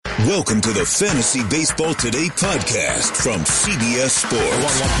Welcome to the Fantasy Baseball Today podcast from CBS Sports.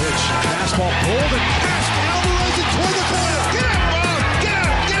 1-1 pitch. Fastball pulled and passed. Alvarez and toward the corner. Get up, ball.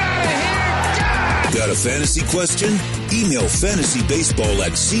 Get out of here. Got a fantasy question? Email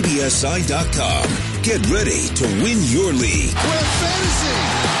fantasybaseball@cbsi.com. Get ready to win your league. Where fantasy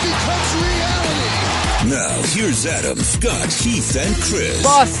becomes reality. Now, here's Adam, Scott, Heath, and Chris.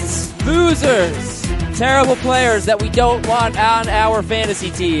 Busts, losers, terrible players that we don't want on our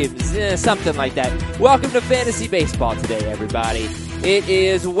fantasy teams. Something like that. Welcome to Fantasy Baseball Today, everybody. It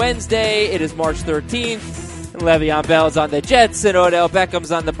is Wednesday. It is March 13th. And Le'Veon Bell's on the Jets and Odell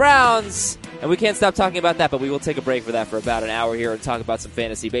Beckham's on the Browns. And we can't stop talking about that, but we will take a break for that for about an hour here and talk about some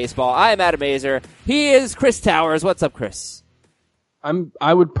fantasy baseball. I am Adam Azer. He is Chris Towers. What's up, Chris?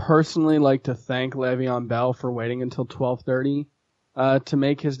 I would personally like to thank Le'Veon Bell for waiting until 12:30 to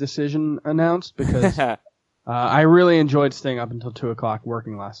make his decision announced, because I really enjoyed staying up until 2 o'clock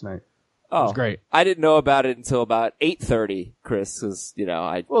working last night. It was great. I didn't know about it until about 8:30, Chris, because,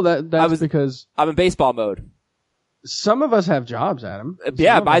 That's because I'm in baseball mode. some of us have jobs, Adam.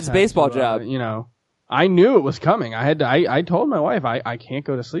 Yeah, mine's a baseball job. I knew it was coming. I told my wife I can't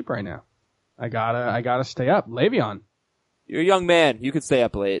go to sleep right now. I gotta stay up. Le'Veon. You're a young man. You could stay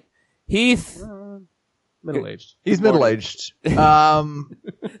up late. Heath. Middle-aged. He's middle-aged. Yeah, I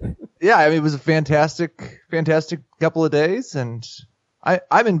mean, it was a fantastic couple of days, and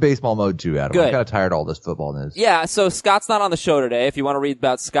I'm in baseball mode too, Adam. Good. I'm kind of tired of all this football news. Yeah, so Scott's not on the show today. If you want to read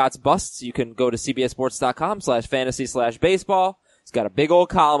about Scott's busts, you can go to cbssports.com/fantasy/baseball. He's got a big old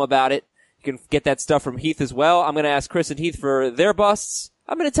column about it. You can get that stuff from Heath as well. I'm going to ask Chris and Heath for their busts.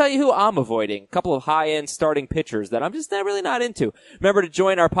 I'm going to tell you who I'm avoiding. A couple of high-end starting pitchers that I'm just really not into. Remember to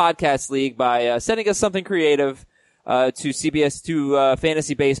join our podcast league by sending us something creative to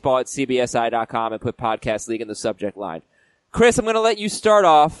fantasybaseball@cbsi.com and put podcast league in the subject line. Chris, I'm going to let you start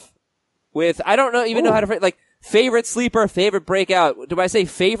off with, I don't know how to, favorite sleeper, favorite breakout. Do I say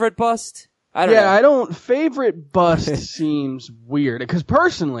favorite bust? I don't know. Favorite bust seems weird, because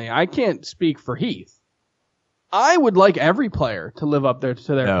personally, I can't speak for Heath. I would like every player to live up to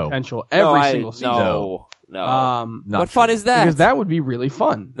their potential every single season. No. Not What fun is that? Because that would be really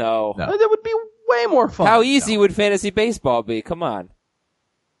fun. No. That would be way more fun. How easy would fantasy baseball be? Come on.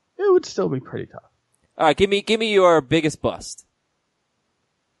 It would still be pretty tough. All right, give me your biggest bust.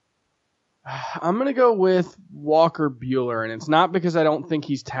 I'm going to go with Walker Buehler, and it's not because I don't think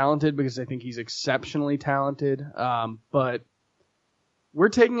he's talented, because I think he's exceptionally talented, but we're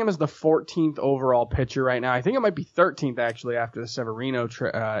taking him as the 14th overall pitcher right now. I think it might be 13th, actually, after the Severino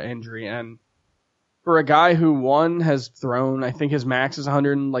injury. And for a guy who, has thrown, I think his max is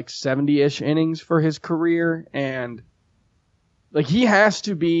 170-ish innings for his career. And he has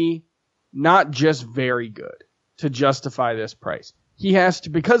to be not just very good to justify this price. He has to,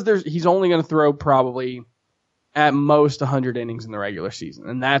 because he's only going to throw probably at most 100 innings in the regular season.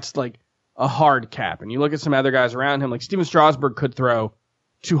 And that's a hard cap. And you look at some other guys around him, like Steven Strasburg could throw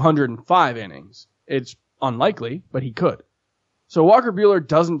 205 innings. It's unlikely, but he could. So Walker Buehler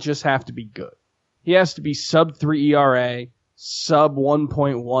doesn't just have to be good. He has to be sub 3 ERA, sub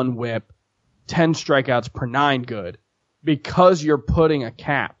 1.1 whip, 10 strikeouts per 9 good, because you're putting a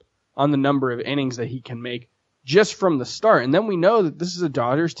cap on the number of innings that he can make just from the start. And then we know that this is a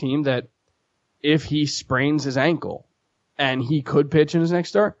Dodgers team that if he sprains his ankle and he could pitch in his next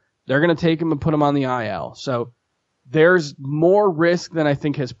start, they're going to take him and put him on the IL. So there's more risk than I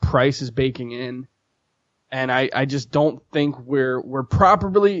think his price is baking in. And I just don't think we're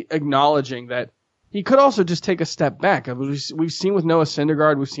properly acknowledging that he could also just take a step back. We've seen with Noah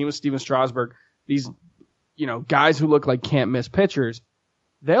Syndergaard, we've seen with Steven Strasburg, these, guys who look like can't miss pitchers,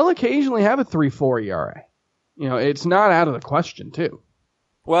 they'll occasionally have a 3.4 ERA. It's not out of the question, too.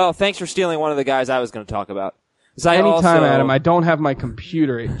 Well, thanks for stealing one of the guys I was going to talk about. Anytime, Adam, I don't have my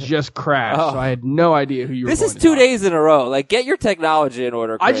computer. It just crashed, so I had no idea who you were. This is 2 days in a row. Get your technology in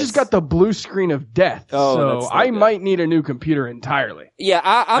order, Chris. I just got the blue screen of death, so I might need a new computer entirely. Yeah,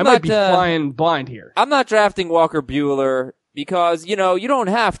 I might be flying blind here. I'm not drafting Walker Buehler because, you don't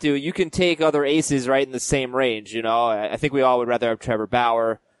have to. You can take other aces right in the same range, I think we all would rather have Trevor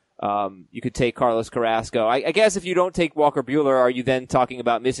Bauer. You could take Carlos Carrasco. I guess if you don't take Walker Buehler, are you then talking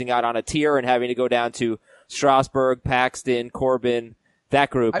about missing out on a tier and having to go down to Strasburg, Paxton, Corbin, that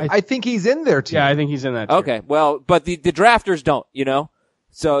group? I think he's in there too. Yeah, I think he's in that tier. Okay, well, but the drafters don't,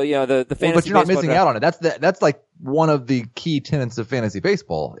 So, the fantasy but you're not baseball missing out on it. That's one of the key tenets of fantasy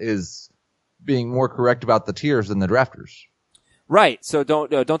baseball is being more correct about the tiers than the drafters. Right. So don't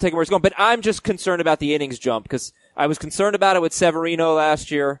take it where it's going. But I'm just concerned about the innings jump because I was concerned about it with Severino last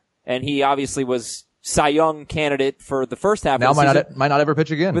year, and he obviously was Cy Young candidate for the first half Now of the season. might not ever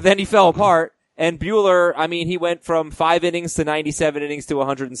pitch again. But then he fell apart. And Buehler, I mean, he went from 5 innings to 97 innings to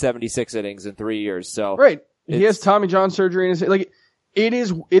 176 innings in 3 years. So right. He has Tommy John surgery in his, like,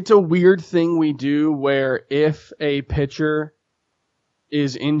 it's a weird thing we do where if a pitcher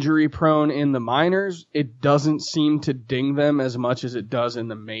is injury prone in the minors, it doesn't seem to ding them as much as it does in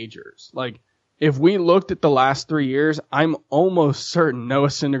the majors. Like, if we looked at the last 3 years, I'm almost certain Noah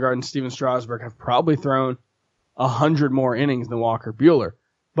Syndergaard and Steven Strasburg have probably thrown 100 more innings than Walker Buehler.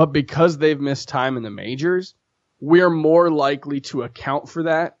 But because they've missed time in the majors, we're more likely to account for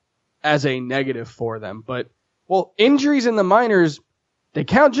that as a negative for them. But, well, injuries in the minors, they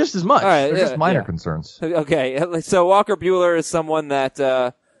count just as much. All right, They're just minor concerns. Okay, so Walker Buehler is someone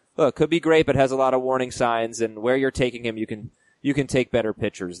that could be great, but has a lot of warning signs. And where you're taking him, you can take better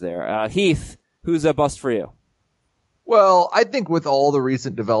pitchers there. Heath, who's a bust for you? Well, I think with all the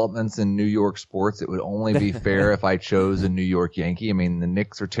recent developments in New York sports, it would only be fair if I chose a New York Yankee. I mean, the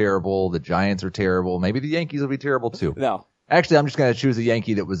Knicks are terrible, the Giants are terrible, maybe the Yankees will be terrible too. No. Actually, I'm just going to choose a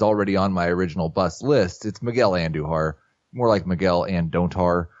Yankee that was already on my original bust list. It's Miguel Andujar, more like Miguel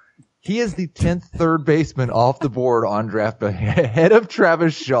Andontar. He is the 10th third baseman off the board on draft, ahead of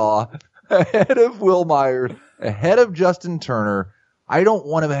Travis Shaw, ahead of Will Myers, ahead of Justin Turner. I don't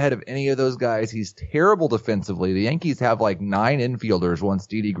want him ahead of any of those guys. He's terrible defensively. The Yankees have like 9 infielders once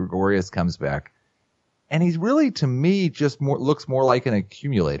Didi Gregorius comes back. And he's really, to me, just looks more like an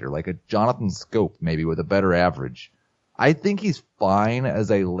accumulator, like a Jonathan Scope, maybe with a better average. I think he's fine as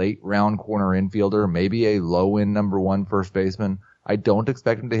a late round corner infielder, maybe a low end number 1 first baseman. I don't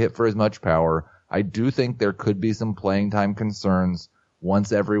expect him to hit for as much power. I do think there could be some playing time concerns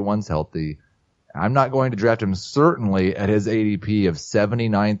once everyone's healthy. I'm not going to draft him certainly at his ADP of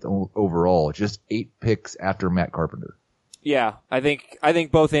 79th overall, just 8 picks after Matt Carpenter. Yeah, I think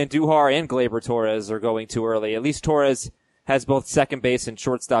both Andujar and Gleyber Torres are going too early. At least Torres has both second base and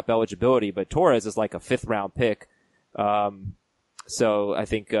shortstop eligibility, but Torres is like a 5th round pick. So I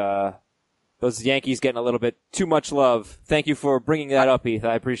think those Yankees getting a little bit too much love. Thank you for bringing that up, Heath.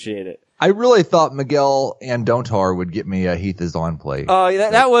 I appreciate it. I really thought Miguel Andontar would get me a Heath is on play. Oh,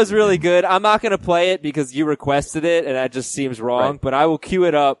 that was really good. I'm not going to play it because you requested it, and that just seems wrong. Right. But I will queue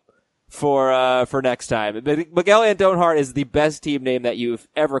it up for next time. Miguel Andonjar is the best team name that you've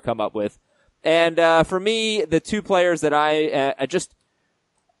ever come up with, and for me, the 2 players that I just,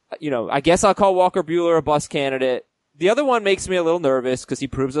 I guess I'll call Walker Buehler a bust candidate. The other one makes me a little nervous because he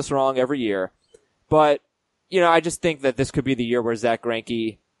proves us wrong every year. But I just think that this could be the year where Zach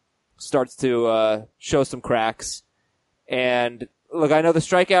Greinke starts to show some cracks. And look, I know the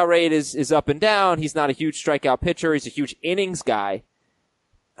strikeout rate is up and down. He's not a huge strikeout pitcher. He's a huge innings guy.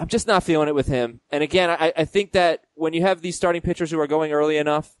 I'm just not feeling it with him. And again, I think that when you have these starting pitchers who are going early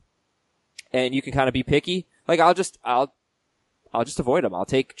enough and you can kind of be picky, like I'll just avoid him. I'll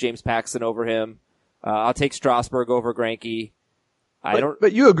take James Paxton over him. I'll take Strasburg over Greinke.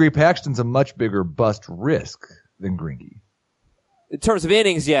 But you agree Paxton's a much bigger bust risk than Greinke. In terms of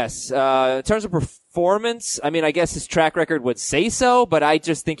innings, yes. In terms of performance, I mean, I guess his track record would say so, but I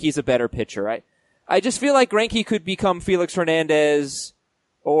just think he's a better pitcher. I just feel like Greinke could become Felix Hernandez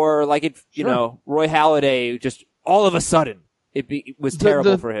or like Roy Halladay. Just all of a sudden, it was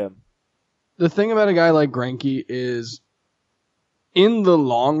terrible for him. The thing about a guy like Greinke is, in the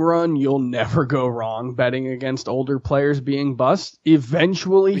long run, you'll never go wrong betting against older players being bust.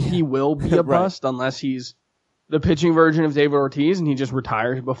 Eventually, he will be a bust unless he's the pitching version of David Ortiz and he just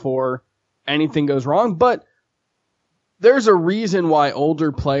retires before anything goes wrong. But there's a reason why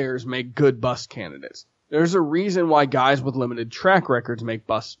older players make good bust candidates. There's a reason why guys with limited track records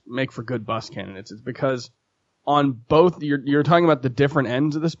make for good bust candidates. It's because on both, you're talking about the different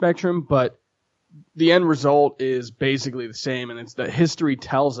ends of the spectrum, but the end result is basically the same, and it's that history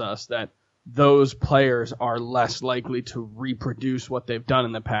tells us that those players are less likely to reproduce what they've done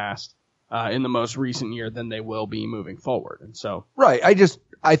in the past in the most recent year than they will be moving forward. And so, right.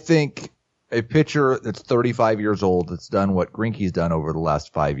 I think a pitcher that's 35 years old that's done what Greinke's done over the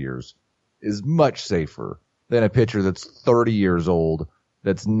last 5 years is much safer than a pitcher that's 30 years old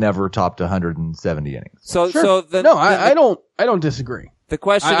that's never topped 170 innings. I don't disagree. The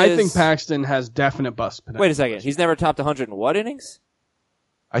question is, I think Paxton has definite bust potential. Wait a second. He's never topped 100 and what innings?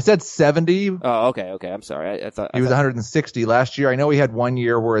 I said 70. Oh, okay. I'm sorry. I thought he was 160 last year. I know he had 1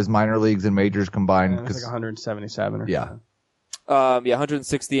 year where his minor leagues and majors combined. It was like 177 or something.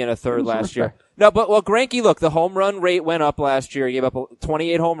 160 and a third last year. No, but Greinke, look, the home run rate went up last year. He gave up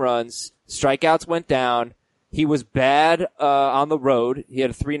 28 home runs. Strikeouts went down. He was bad on the road. He had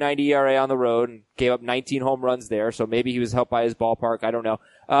a 3.90 ERA on the road and gave up 19 home runs there. So maybe he was helped by his ballpark. I don't know.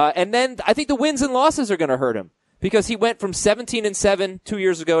 And then I think the wins and losses are going to hurt him because he went from 17-7 2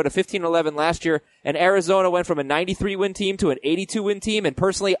 years ago to 15-11 last year, and Arizona went from a 93-win team to an 82-win team, and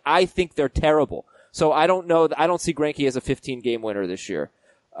personally, I think they're terrible. So I don't know. I don't see Greinke as a 15-game winner this year.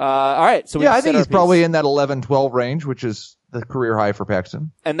 All right. So I think he's probably in that 11-12 range, which is the career high for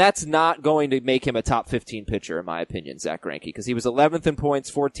Paxton. And that's not going to make him a top 15 pitcher, in my opinion, Zach Greinke, because he was 11th in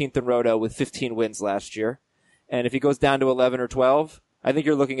points, 14th in roto with 15 wins last year. And if he goes down to 11 or 12, I think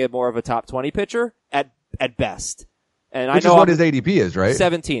you're looking at more of a top 20 pitcher at best. And Which I know is what his ADP is, right?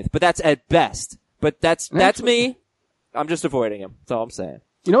 17th, but that's at best. But that's me. I'm just avoiding him. That's all I'm saying.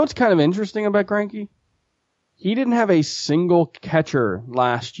 You know what's kind of interesting about Greinke? He didn't have a single catcher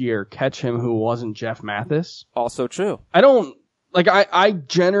last year catch him who wasn't Jeff Mathis. Also true. I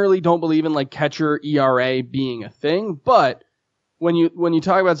generally don't believe in catcher ERA being a thing, but when you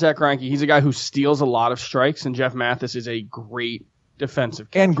talk about Zach Greinke, he's a guy who steals a lot of strikes, and Jeff Mathis is a great defensive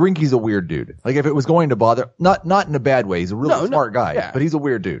catcher. And Greinke's a weird dude. If it was going to bother, not in a bad way, he's a really smart guy, but he's a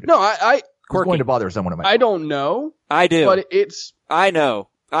weird dude. No, He's going to bother someone. I don't know. I do. But I know.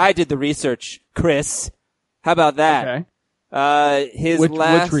 I did the research, Chris. How about that? Okay.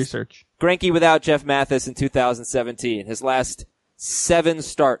 Which research? Greinke without Jeff Mathis in 2017. His last 7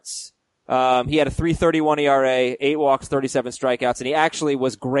 starts. He had a 3.31 ERA, 8 walks, 37 strikeouts, and he actually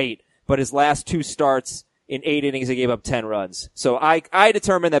was great. But his last 2 starts in 8 innings, he gave up 10 runs. So I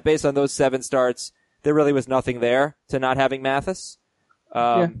determined that based on those 7 starts, there really was nothing there to not having Mathis.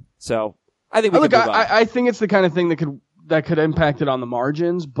 So I think we can move on. I think it's the kind of thing that could impact it on the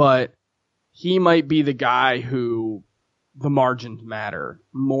margins, but he might be the guy who the margins matter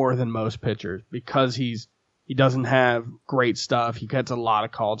more than most pitchers because he doesn't have great stuff. He gets a lot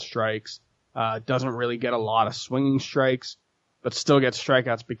of called strikes, doesn't really get a lot of swinging strikes, but still gets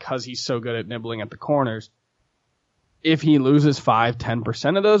strikeouts because he's so good at nibbling at the corners. If he loses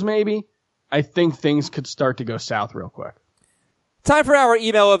 5-10% of those maybe, I think things could start to go south real quick. Time for our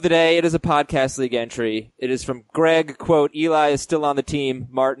email of the day. It is a podcast league entry. It is from Greg, quote, Eli is still on the team.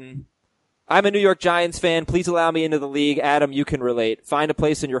 Martin, I'm a New York Giants fan. Please allow me into the league. Adam, you can relate. Find a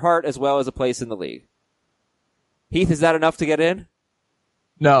place in your heart as well as a place in the league. Heath, is that enough to get in?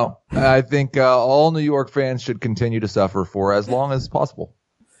 No. I think all New York fans should continue to suffer for as long as possible.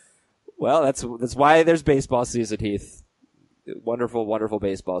 Well, that's why there's baseball season, Heath. Wonderful, wonderful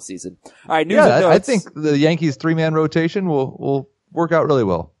baseball season. All right, news and notes. I think the Yankees 3-man rotation will work out really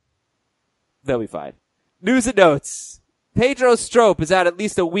well. They'll be fine. News and notes. Pedro Strop is out at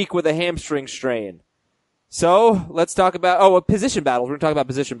least a week with a hamstring strain. So let's talk about position battles. We're going to talk about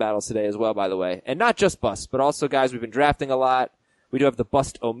position battles today as well, by the way, and not just busts, but also guys we've been drafting a lot. We do have the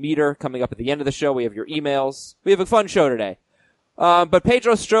bust-o-meter coming up at the end of the show. We have your emails. We have a fun show today. But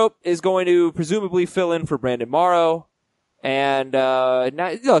Pedro Strop is going to presumably fill in for Brandon Morrow. And,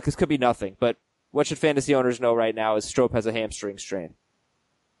 look, this could be nothing, but what should fantasy owners know right now is Strop has a hamstring strain.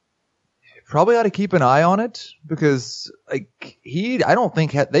 Probably ought to keep an eye on it because, I don't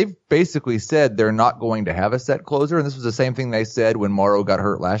think they've basically said they're not going to have a set closer. And this was the same thing they said when Morrow got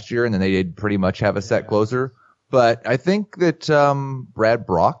hurt last year, and then they did pretty much have a set closer. But I think that, Brad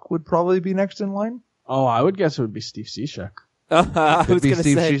Brock would probably be next in line. Oh, I would guess it would be Steve Cishek. It could be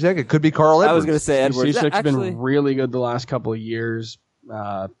Steve Cishek. It could be Carl Edwards. I was going to say Edwards. Steve Cishek's been really good the last couple of years.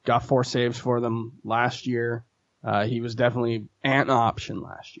 Got 4 saves for them last year. He was definitely an option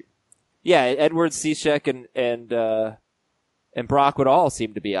last year. Yeah, Edwards, Cishek, and Brock would all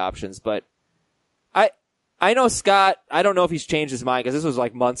seem to be options. But I know Scott. I don't know if he's changed his mind because this was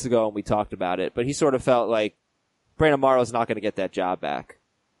like months ago and we talked about it. But he sort of felt like Brandon Morrow's not going to get that job back.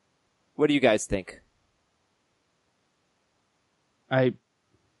 What do you guys think?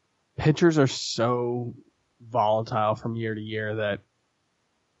 Pitchers are so volatile from year to year that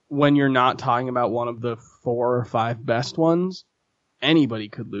when you're not talking about one of the 4 or 5 best ones, anybody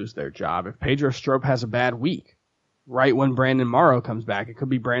could lose their job. If Pedro Strop has a bad week, right when Brandon Morrow comes back, it could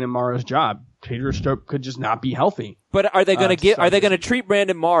be Brandon Morrow's job. Pedro Strop could just not be healthy. But are they going to treat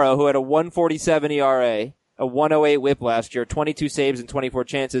Brandon Morrow, who had a 1.47 ERA, a 1.08 WHIP last year, 22 saves and 24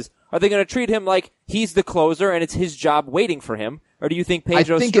 chances? Are they going to treat him like he's the closer and it's his job waiting for him? Or do you think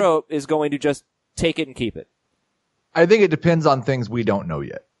Pedro Strop is going to just take it and keep it? I think it depends on things we don't know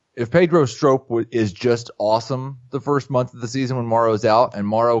yet. If Pedro Strop is just awesome the first month of the season when Morrow's out and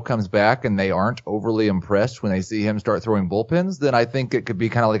Morrow comes back and they aren't overly impressed when they see him start throwing bullpens, then I think it could be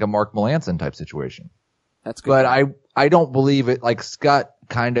kind of like a Mark Melancon type situation. That's good. But I don't believe it. Like Scott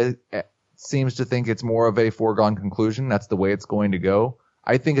kind of seems to think it's more of a foregone conclusion. That's the way it's going to go.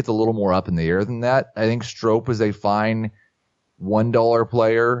 I think it's a little more up in the air than that. I think Strop is a fine $1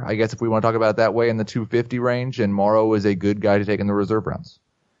 player, I guess if we want to talk about it that way, in the $250 range, and Morrow is a good guy to take in the reserve rounds.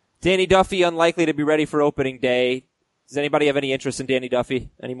 Danny Duffy unlikely to be ready for opening day. Does anybody have any interest in Danny Duffy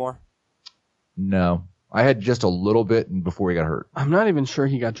anymore? No. I had just a little bit before he got hurt. I'm not even sure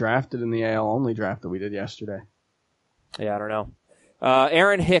he got drafted in the AL only draft that we did yesterday. Yeah, I don't know.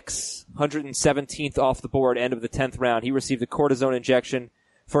 Aaron Hicks, 117th off the board, end of the 10th round. He received a cortisone injection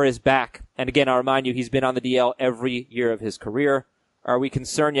for his back. And again, I'll remind you, he's been on the DL every year of his career. Are we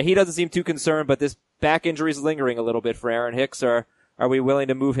concerned? Yeah, he doesn't seem too concerned, but this back injury is lingering a little bit for Aaron Hicks. Are we willing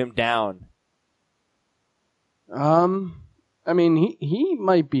to move him down? I mean, he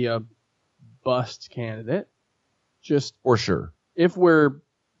might be a bust candidate. Just for sure. If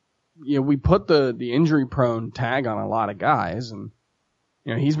we put the injury prone tag on a lot of guys, and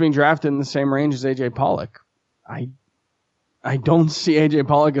he's being drafted in the same range as AJ Pollock. I don't see AJ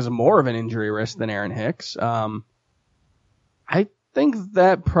Pollock as more of an injury risk than Aaron Hicks. I think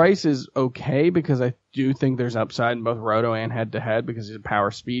that price is okay because I do think there's upside in both roto and head to head because he's a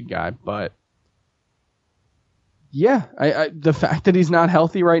power speed guy, but yeah, the fact that he's not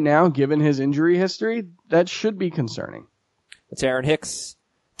healthy right now, given his injury history, that should be concerning. That's Aaron Hicks.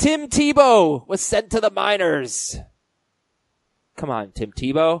 Tim Tebow was sent to the minors. Come on, Tim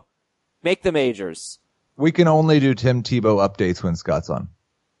Tebow. Make the majors. We can only do Tim Tebow updates when Scott's on.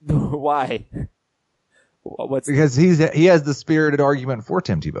 Why? Because he has the spirited argument for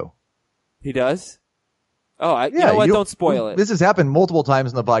Tim Tebow. He does? Oh, you know what? Don't spoil it. This has happened multiple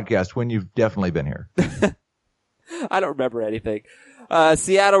times in the podcast when you've definitely been here. I don't remember anything.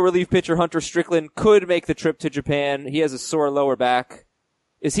 Seattle relief pitcher Hunter Strickland could make the trip to Japan. He has a sore lower back.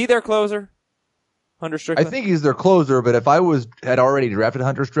 Is he their closer? Hunter Strickland? I think he's their closer, but if I had already drafted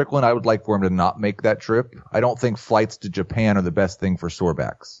Hunter Strickland, I would like for him to not make that trip. I don't think flights to Japan are the best thing for sore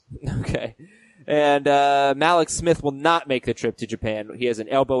backs. Okay. And Malik Smith will not make the trip to Japan. He has an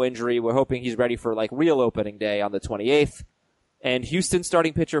elbow injury. We're hoping he's ready for real opening day on the 28th. And Houston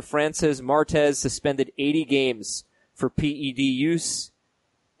starting pitcher Francis Martes suspended 80 games for PED use.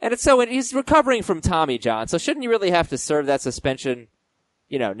 And he's recovering from Tommy John, so shouldn't he really have to serve that suspension,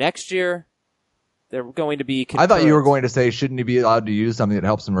 next year? They're going to be concurrent. I thought you were going to say, shouldn't he be allowed to use something that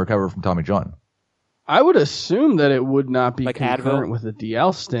helps him recover from Tommy John? I would assume that it would not be concurrent Advil? with the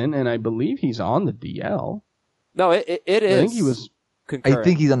DL stint, and I believe he's on the DL. No, it is. I think he was concurrent. I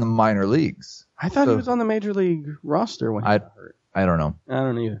think he's on the minor leagues. I thought he was on the major league roster when he got hurt. I don't know. I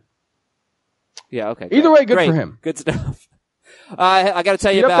don't either. Yeah, okay. Either way, good for him. Good stuff. I got to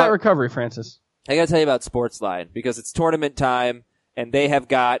tell you Speed up about that recovery, Francis. I got to tell you about Sportsline because it's tournament time and they have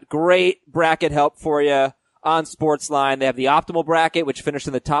got great bracket help for you on Sportsline. They have the optimal bracket, which finished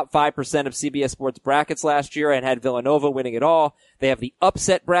in the top 5% of CBS Sports brackets last year and had Villanova winning it all. They have the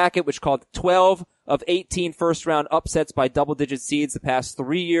upset bracket, which called 12 of 18 first-round upsets by double-digit seeds the past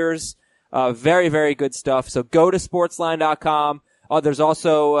 3 years. Very, very good stuff. So go to Sportsline.com. There's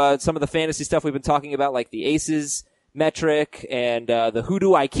also some of the fantasy stuff we've been talking about, like the Aces metric and the Who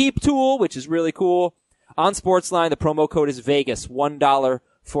Do I Keep tool, which is really cool. On Sportsline, the promo code is Vegas, $1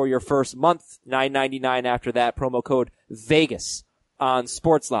 for your first month, $9.99 after that. Promo code Vegas on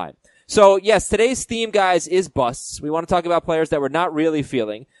Sportsline. So yes, today's theme, guys, is busts. We want to talk about players that we're not really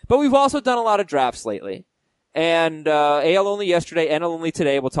feeling, but we've also done a lot of drafts lately. And AL only yesterday, NL only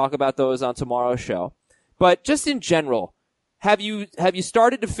today. We'll talk about those on tomorrow's show. But just in general, have you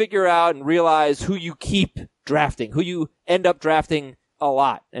started to figure out and realize who you keep drafting, who you end up drafting a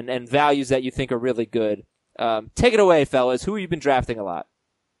lot, and values that you think are really good? Take it away, fellas. Who have you been drafting a lot?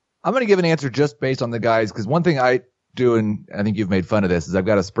 I'm going to give an answer just based on the guys, because one thing I do, and I think you've made fun of this, is I've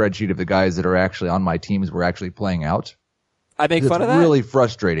got a spreadsheet of the guys that are actually on my teams we're actually playing out. I make fun of that? It's really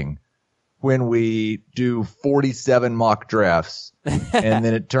frustrating when we do 47 mock drafts, and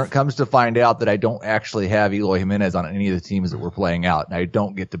then it comes to find out that I don't actually have Eloy Jimenez on any of the teams that we're playing out, and I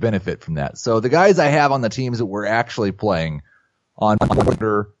don't get to benefit from that. So the guys I have on the teams that we're actually playing on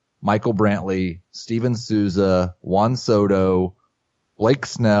Twitter, Michael Brantley, Steven Souza, Juan Soto, Blake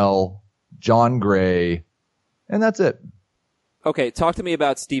Snell, John Gray, and that's it. Okay, talk to me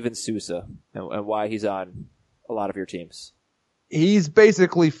about Steven Souza and why he's on a lot of your teams. He's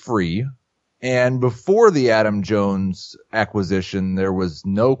basically free, and before the Adam Jones acquisition, there was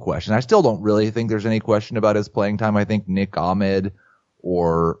no question. I still don't really think there's any question about his playing time. I think Nick Ahmed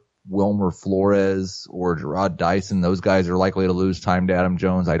or Wilmer Flores or Gerard Dyson, those guys are likely to lose time to Adam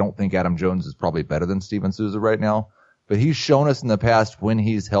Jones. I don't think Adam Jones is probably better than Steven Souza right now, but he's shown us in the past when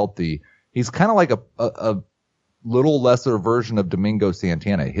he's healthy. He's kind of like a little lesser version of Domingo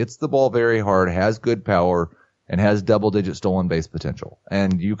Santana. Hits the ball very hard, has good power, and has double-digit stolen base potential.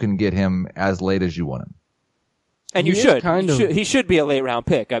 And you can get him as late as you want him. And you should. He should be a late-round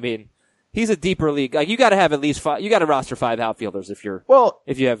pick. I mean, He's a deeper league. Like, you got to have at least 5. You got to roster 5 outfielders if you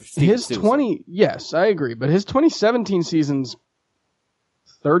have Steven his Stewart. 20. Yes, I agree. But his 2017 season's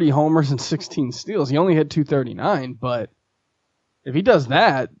 30 homers and 16 steals. He only hit 239, but if he does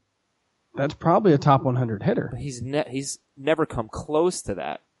that, that's probably a top 100 hitter. But he's never come close to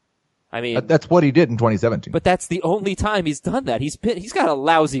that. I mean, That's what he did in 2017. but that's the only time he's done that. He's got a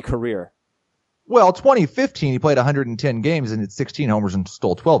lousy career. Well, 2015, he played 110 games and hit 16 homers and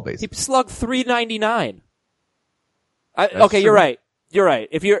stole 12 bases. He slugged 399. Okay, true. you're right. You're right.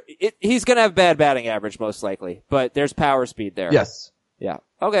 He's gonna have bad batting average most likely, but there's power speed there. Yes. Yeah.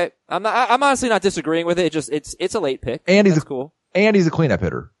 Okay. I'm honestly not disagreeing with it. It's a late pick. And That's cool. And he's a cleanup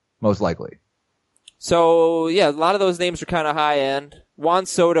hitter, most likely. So yeah, a lot of those names are kind of high end. Juan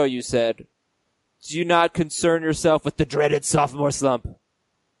Soto, you said. Do you not concern yourself with the dreaded sophomore slump?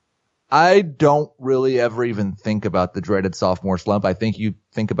 I don't really ever even think about the dreaded sophomore slump. I think you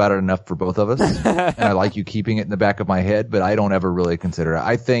think about it enough for both of us. And I like you keeping it in the back of my head, but I don't ever really consider it.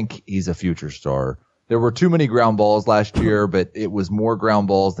 I think he's a future star. There were too many ground balls last year, but it was more ground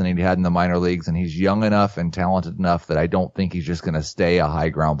balls than he had in the minor leagues, and he's young enough and talented enough that I don't think he's just going to stay a high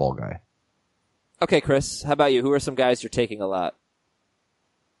ground ball guy. Okay, Chris, how about you? Who are some guys you're taking a lot?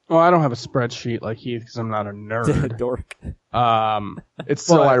 Well, I don't have a spreadsheet like Heath because I'm not a nerd. Dork. It's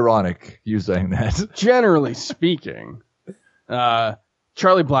so ironic you saying that. Generally speaking,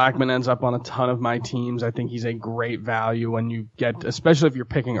 Charlie Blackmon ends up on a ton of my teams. I think he's a great value when you get, especially if you're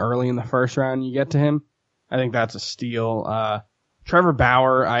picking early in the first round, you get to him. I think that's a steal. Trevor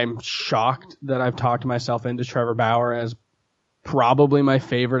Bauer, I'm shocked that I've talked myself into Trevor Bauer as probably my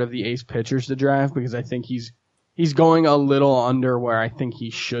favorite of the ace pitchers to draft because I think he's going a little under where I think he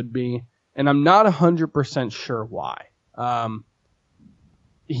should be, and I'm not 100% sure why.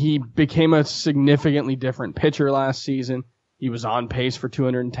 He became a significantly different pitcher last season. He was on pace for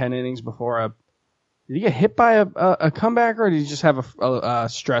 210 innings before did he get hit by a comebacker or did he just have a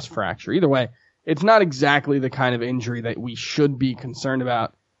stress fracture? Either way, it's not exactly the kind of injury that we should be concerned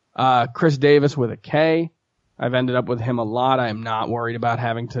about. Chris Davis with a K. I've ended up with him a lot. I am not worried about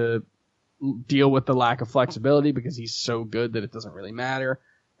having to deal with the lack of flexibility because he's so good that it doesn't really matter.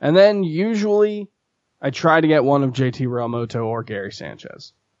 And then usually I try to get one of JT Realmuto or Gary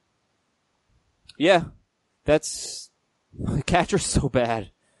Sanchez. Yeah, catcher's so bad.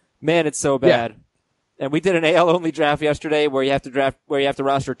 Man, it's so bad. Yeah. And we did an AL only draft yesterday where you have to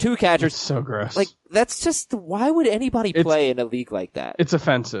roster 2 catchers. It's so gross. Like, that's just, why would anybody play in a league like that? It's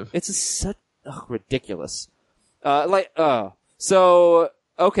offensive. It's such ridiculous. So,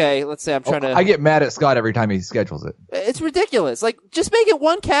 okay, let's say I'm trying to. I get mad at Scott every time he schedules it. It's ridiculous. Like, just make it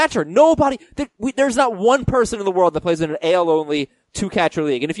 1 catcher. There's not one person in the world that plays in an AL only 2 catcher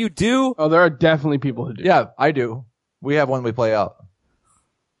league. And if you do. Oh, there are definitely people who do. Yeah, I do. We have one we play out.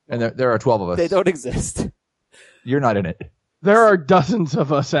 And there are 12 of us. They don't exist. You're not in it. There are dozens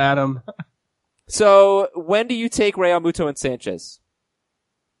of us, Adam. So, when do you take Realmuto and Sanchez?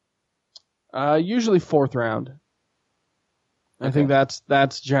 Usually 4th round. Okay. I think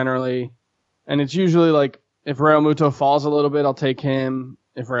that's generally, and it's usually like if Realmuto falls a little bit, I'll take him.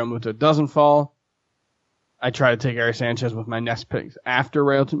 If Realmuto doesn't fall, I try to take Gary Sanchez with my next picks after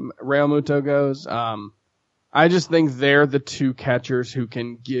Realmuto goes. I just think they're the 2 catchers who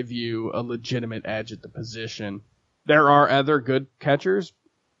can give you a legitimate edge at the position. There are other good catchers,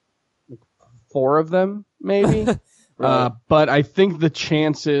 4 of them maybe, right. But I think the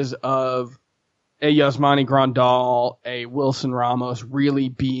chances of a Yasmani Grandal, a Wilson Ramos really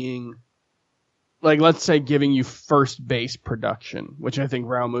being, like, let's say giving you first base production, which I think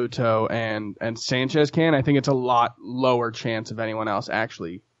Realmuto and Sanchez can, I think it's a lot lower chance of anyone else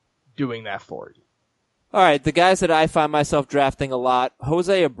actually doing that for you. All right, the guys that I find myself drafting a lot,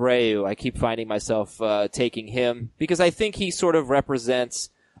 Jose Abreu, I keep finding myself taking him because I think he sort of represents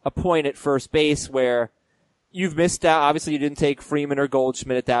a point at first base where you've missed out. Obviously, you didn't take Freeman or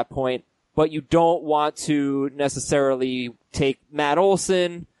Goldschmidt at that point, but you don't want to necessarily take Matt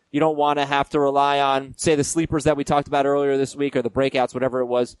Olson. You don't want to have to rely on, say, the sleepers that we talked about earlier this week or the breakouts, whatever it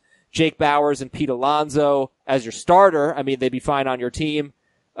was, Jake Bauers and Pete Alonso as your starter. I mean, they'd be fine on your team.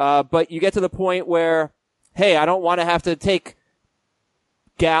 But you get to the point where, hey, I don't want to have to take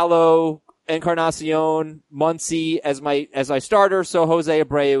Gallo, Encarnacion, Muncy as my starter, so Jose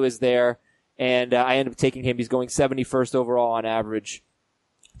Abreu is there, and I end up taking him. He's going 71st overall on average.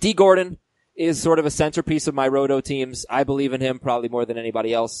 D. Gordon is sort of a centerpiece of my roto teams. I believe in him probably more than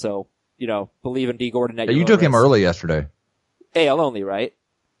anybody else, so, believe in D. Gordon. You took him early yesterday. AL only, right?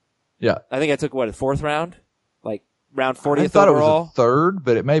 Yeah. I think I took, 4th round? round 40th I thought overall. it was the third,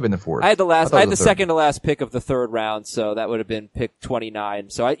 but it may have been the fourth. I had the third. second to last pick of the third round, so that would have been pick 29.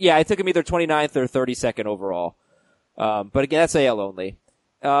 So I took him either 29th or 32nd overall. But again, that's AL only.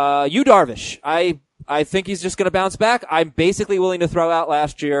 Yu Darvish. I think he's just going to bounce back. I'm basically willing to throw out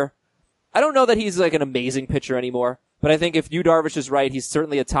last year. I don't know that he's like an amazing pitcher anymore, but I think if Yu Darvish is right, he's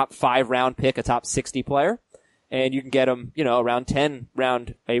certainly a top 5 round pick, a top 60 player. And you can get him, around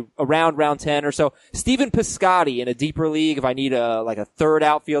round 10 or so. Steven Piscotty in a deeper league. If I need a third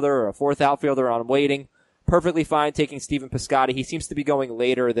outfielder or a fourth outfielder on waiting, perfectly fine taking Steven Piscotty. He seems to be going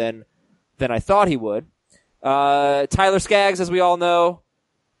later than I thought he would. Tyler Skaggs, as we all know.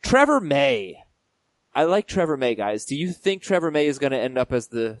 Trevor May. I like Trevor May, guys. Do you think Trevor May is going to end up as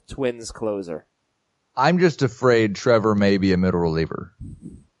the Twins closer? I'm just afraid Trevor may be a middle reliever.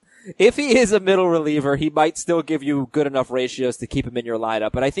 If he is a middle reliever, he might still give you good enough ratios to keep him in your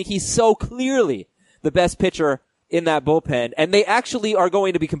lineup. But I think he's so clearly the best pitcher in that bullpen, and they actually are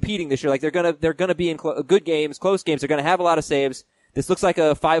going to be competing this year. Like they're gonna be in good games, close games. They're gonna have a lot of saves. This looks like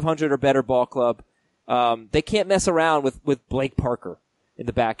a 500 or better ball club. They can't mess around with Blake Parker in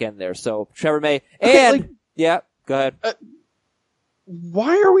the back end there. So Trevor May and yeah, go ahead.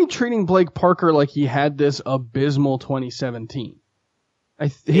 Why are we treating Blake Parker like he had this abysmal 2017?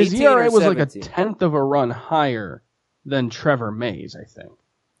 His ERA was 17. Like a tenth of a run higher than Trevor May's, I think.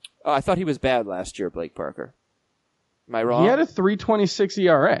 Oh, I thought he was bad last year, Blake Parker. Am I wrong? He had a 3.26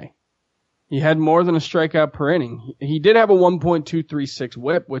 ERA. He had more than a strikeout per inning. He did have a 1.236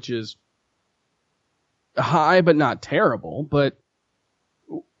 whip, which is high but not terrible. But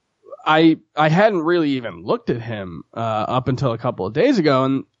I hadn't really even looked at him up until a couple of days ago,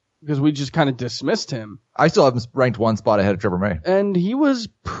 and because we just kind of dismissed him. I still have him ranked one spot ahead of Trevor May. And he was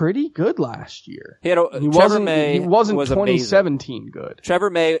pretty good last year. He wasn't 2017 amazing. Good.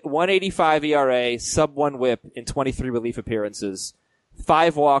 Trevor May, 185 ERA, sub 1 whip in 23 relief appearances,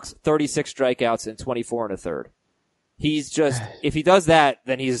 5 walks, 36 strikeouts, and 24 1/3. He's just, if he does that,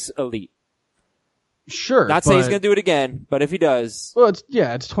 then he's elite. Sure. Not saying he's going to do it again, but if he does. Well,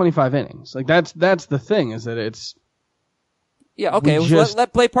 it's 25 innings. Like that's the thing is that it's. Yeah, okay.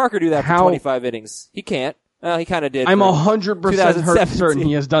 Let Blake Parker do that for 25 innings. He can't. He kind of did. I'm 100% certain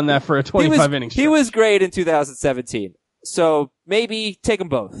he has done that for a 25 innings. He was great in 2017. So maybe take them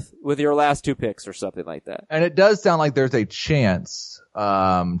both with your last 2 picks or something like that. And it does sound like there's a chance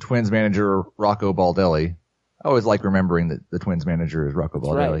Twins manager Rocco Baldelli, I always like remembering that the Twins manager is Rocco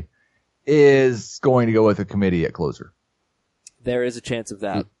Baldelli, right, is going to go with a committee at closer. There is a chance of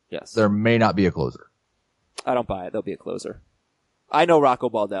that, yes. There may not be a closer. I don't buy it. There'll be a closer. I know Rocco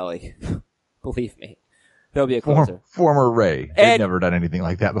Baldelli. Believe me. There'll be a closer. Former Ray. They've never done anything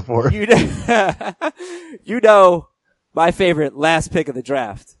like that before. You know, my favorite last pick of the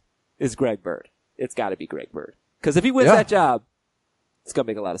draft is Greg Bird. It's got to be Greg Bird. Because if he wins that job, it's going to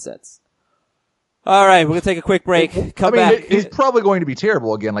make a lot of sense. All right, we're going to take a quick break. Come back. He's probably going to be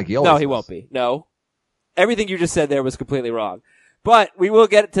terrible again like he always No, he won't be. No. Everything you just said there was completely wrong. But we will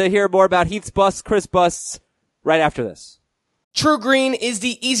get to hear more about Heath's busts, Chris busts, right after this. True Green is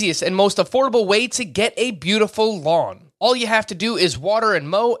the easiest and most affordable way to get a beautiful lawn. All you have to do is water and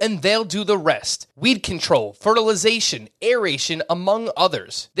mow, and they'll do the rest. Weed control, fertilization, aeration, among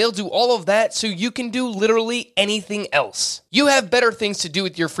others. They'll do all of that so you can do literally anything else. You have better things to do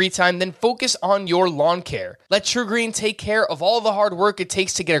with your free time than focus on your lawn care. Let True Green take care of all the hard work it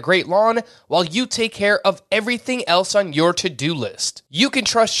takes to get a great lawn, while you take care of everything else on your to-do list. You can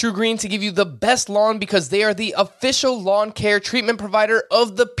trust True Green to give you the best lawn because they are the official lawn care treatment provider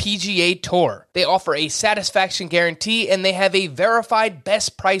of the PGA Tour. They offer a satisfaction guarantee, and they have a verified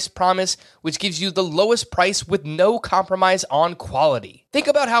best price promise, which gives you the lowest price with no compromise on quality. Think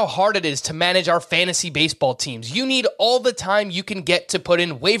about how hard it is to manage our fantasy baseball teams. You need all the time you can get to put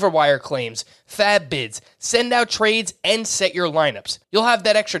in waiver wire claims, fab bids, send out trades, and set your lineups. You'll have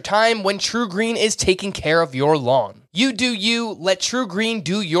that extra time when True Green is taking care of your lawn. You do you, let True Green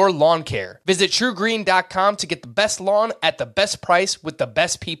do your lawn care. Visit truegreen.com to get the best lawn at the best price with the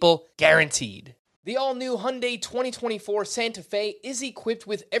best people, guaranteed. The all-new Hyundai 2024 Santa Fe is equipped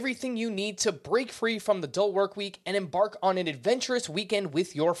with everything you need to break free from the dull work week and embark on an adventurous weekend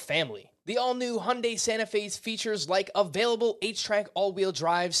with your family. The all-new Hyundai Santa Fe's features like available H-Track all-wheel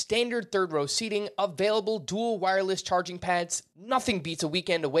drive, standard third-row seating, available dual wireless charging pads. Nothing beats a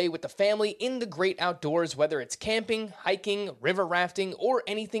weekend away with the family in the great outdoors, whether it's camping, hiking, river rafting, or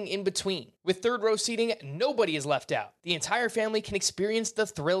anything in between. With third-row seating, nobody is left out. The entire family can experience the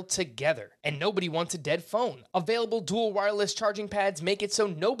thrill together, and nobody wants a dead phone. Available dual wireless charging pads make it so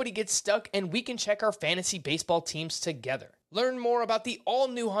nobody gets stuck, and we can check our fantasy baseball teams together. Learn more about the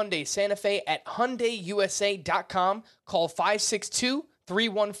all-new Hyundai Santa Fe at HyundaiUSA.com. Call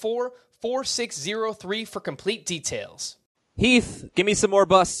 562-314-4603 for complete details. Heath, give me some more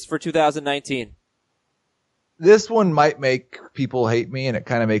busts for 2019. This one might make people hate me, and it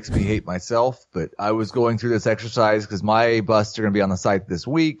kind of makes me hate myself, but I was going through this exercise because my busts are going to be on the site this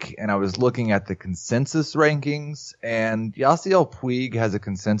week, and I was looking at the consensus rankings, and Yasiel Puig has a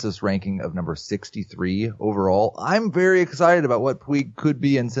consensus ranking of number 63 overall. I'm very excited about what Puig could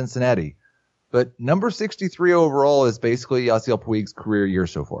be in Cincinnati, but number 63 overall is basically Yasiel Puig's career year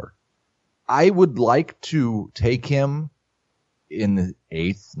so far. I would like to take him in the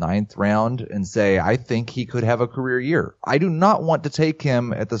 8th, 9th round and say, I think he could have a career year. I do not want to take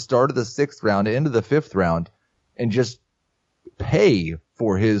him at the start of the 6th round into the 5th round and just pay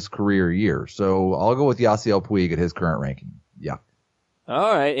for his career year. So I'll go with Yasiel Puig at his current ranking. Yeah.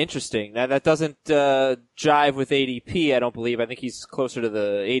 All right, interesting. Now that doesn't jive with ADP, I don't believe. I think he's closer to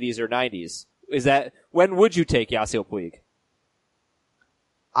the 80s or 90s. When would you take Yasiel Puig?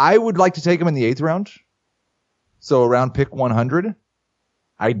 I would like to take him in the 8th round. So around pick 100,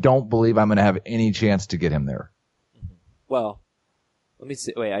 I don't believe I'm going to have any chance to get him there. Well, let me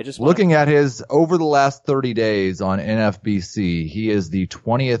see. Wait, Looking at his over the last 30 days on NFBC, he is the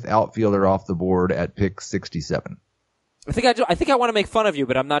 20th outfielder off the board at pick 67. I think I want to make fun of you,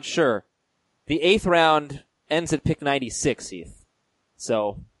 but I'm not sure. The 8th round ends at pick 96, Heath.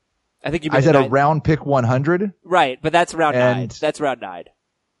 So I think you. I said around pick 100. Right, but that's round 9. That's round 9.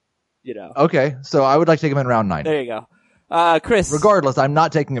 You know. Okay, so I would like to take him in round 9. There you go. Chris. Regardless, I'm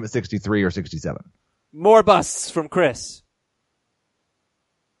not taking him at 63 or 67. More busts from Chris.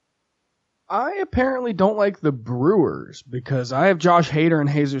 I apparently don't like the Brewers because I have Josh Hader and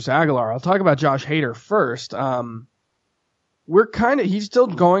Jesus Aguilar. I'll talk about Josh Hader first. He's still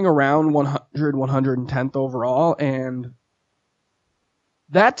going around 100, 110th overall, and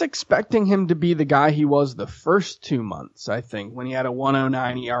that's expecting him to be the guy he was the first 2 months, I think, when he had a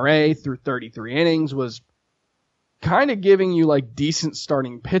 1.09 ERA through 33 innings, was kind of giving you like decent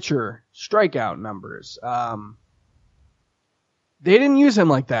starting pitcher strikeout numbers. They didn't use him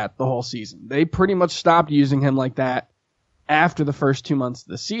like that the whole season. They pretty much stopped using him like that after the first 2 months of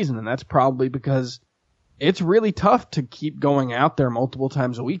the season, and that's probably because it's really tough to keep going out there multiple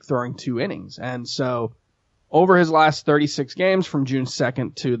times a week throwing 2 innings. And so over his last 36 games from June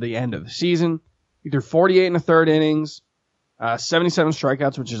 2nd to the end of the season, he threw 48 1/3 innings, 77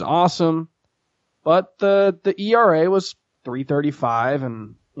 strikeouts, which is awesome. But the ERA was 3.35,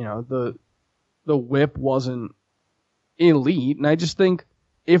 and you know the WHIP wasn't elite. And I just think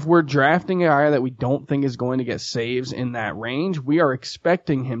if we're drafting a guy that we don't think is going to get saves in that range, we are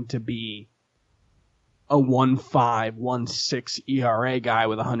expecting him to be a 1.5, 1.6 ERA guy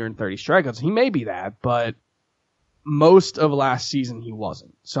with 130 strikeouts. He may be that, but most of last season he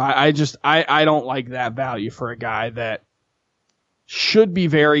wasn't. So I don't like that value for a guy that should be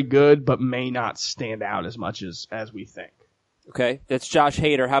very good but may not stand out as much as we think. Okay, that's Josh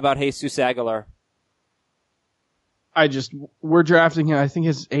Hader. How about Jesus Aguilar? We're drafting him. I think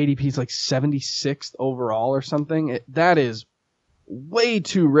his ADP is like 76th overall or something. That is way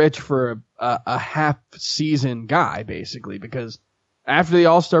too rich for a half season guy, basically, because after the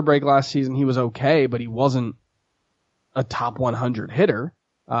All-Star break last season, he was okay, but he wasn't a top 100 hitter.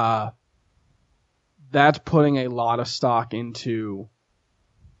 That's putting a lot of stock into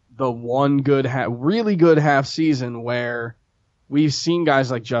the one really good half season where we've seen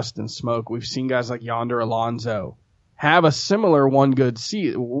guys like Justin Smoke, we've seen guys like Yonder Alonso have a similar one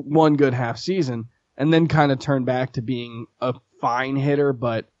good half season and then kind of turn back to being a fine hitter.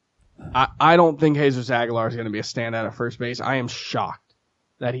 But I don't think Jesus Aguilar is going to be a standout at first base. I am shocked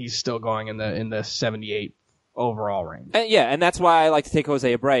that he's still going in the 78 overall range. And that's why I like to take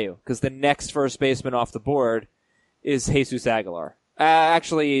Jose Abreu, because the next first baseman off the board is Jesus Aguilar.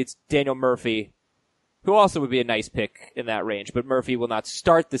 Actually, it's Daniel Murphy, who also would be a nice pick in that range, but Murphy will not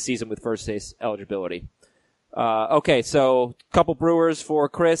start the season with first base eligibility. Okay, so a couple Brewers for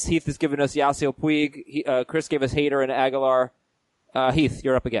Chris. Heath has given us Yasiel Puig. Chris gave us Hader and Aguilar. Heath,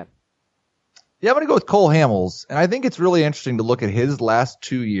 you're up again. Yeah, I'm going to go with Cole Hamels, and I think it's really interesting to look at his last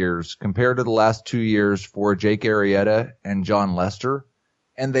 2 years compared to the last 2 years for Jake Arrieta and John Lester,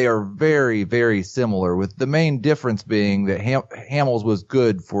 and they are very, very similar, with the main difference being that Hamels was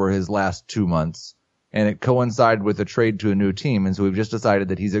good for his last 2 months, and it coincided with a trade to a new team, and so we've just decided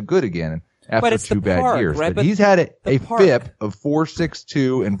that he's good again after 2 bad years. Right? But he's had a FIP of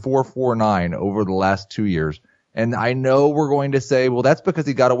 4.62 and 4.49 over the last 2 years. And I know we're going to say, well, that's because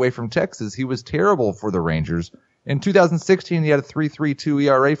he got away from Texas. He was terrible for the Rangers. In 2016, he had a 3.32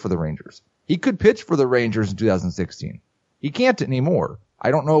 ERA for the Rangers. He could pitch for the Rangers in 2016. He can't anymore.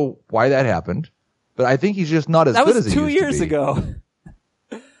 I don't know why that happened, but I think he's just not as good as he used to be. That was 2 years ago.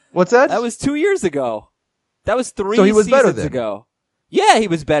 What's that? That was 2 years ago. That was 3 So he was better seasons then. ago. Yeah, he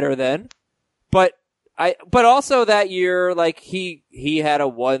was better then. But also that year, like, he had a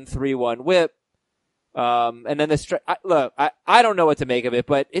 1-3-1 whip. And then I don't know what to make of it,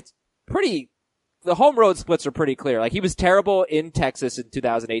 but it's pretty, the home road splits are pretty clear. Like, he was terrible in Texas in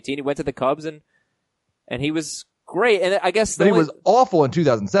 2018. He went to the Cubs and he was great. And I guess But he was awful in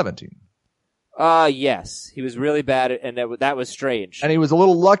 2017. Yes, he was really bad, and that was strange. And he was a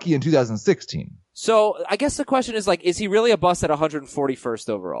little lucky in 2016. So I guess the question is, like, is he really a bust at 141st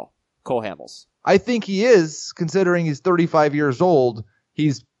overall? Cole Hamels. I think he is, considering he's 35 years old.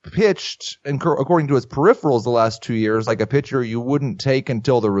 He's pitched, and according to his peripherals the last 2 years, like a pitcher you wouldn't take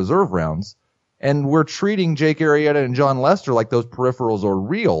until the reserve rounds. And we're treating Jake Arrieta and John Lester like those peripherals are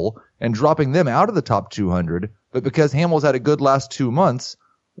real and dropping them out of the top 200. But because Hamels had a good last 2 months,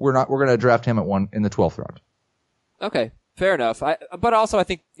 we're going to draft him in the 12th round. Okay, fair enough. But also I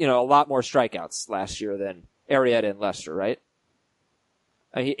think, a lot more strikeouts last year than Arrieta and Lester, right?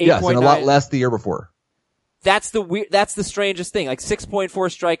 Yes, and a lot less the year before. That's the strangest thing. Like 6.4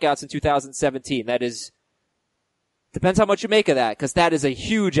 strikeouts in 2017. That is, depends how much you make of that, because that is a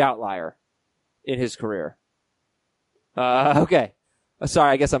huge outlier in his career. Okay.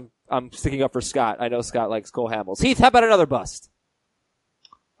 Sorry, I guess I'm sticking up for Scott. I know Scott likes Cole Hamels. Heath, how about another bust?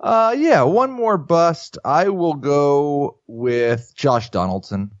 Yeah, one more bust. I will go with Josh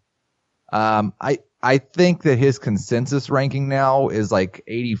Donaldson. I think that his consensus ranking now is like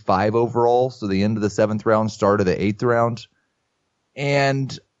 85 overall. So the end of the 7th round, start of the 8th round.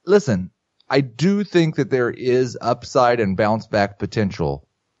 And listen, I do think that there is upside and bounce back potential.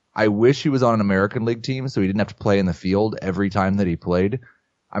 I wish he was on an American League team so he didn't have to play in the field every time that he played.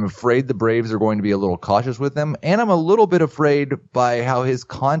 I'm afraid the Braves are going to be a little cautious with him, and I'm a little bit afraid by how his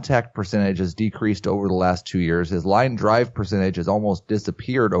contact percentage has decreased over the last 2 years. His line drive percentage has almost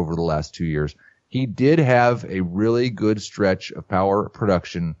disappeared over the last 2 years. He did have a really good stretch of power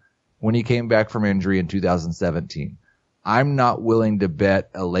production when he came back from injury in 2017. I'm not willing to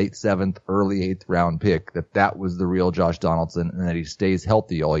bet a late 7th, early 8th round pick that was the real Josh Donaldson and that he stays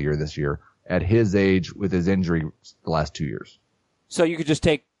healthy all year this year at his age with his injury the last 2 years. So you could just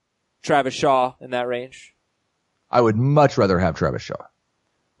take Travis Shaw in that range? I would much rather have Travis Shaw.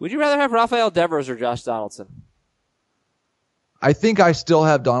 Would you rather have Rafael Devers or Josh Donaldson? I think I still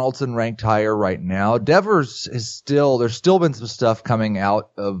have Donaldson ranked higher right now. Devers is there's still been some stuff coming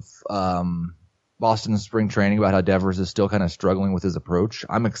out of Boston spring training about how Devers is still kind of struggling with his approach.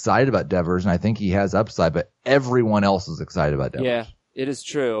 I'm excited about Devers, and I think he has upside, but everyone else is excited about Devers. Yeah, it is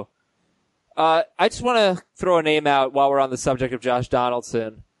true. I just want to throw a name out while we're on the subject of Josh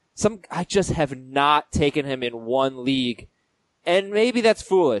Donaldson. I just have not taken him in one league, and maybe that's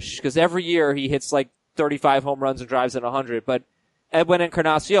foolish because every year he hits like 35 home runs and drives in 100. But Edwin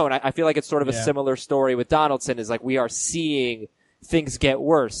Encarnacion, I feel like it's sort of a similar story with Donaldson. Is like we are seeing things get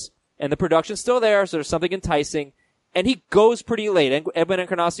worse, and the production's still there, so there's something enticing. And he goes pretty late. Edwin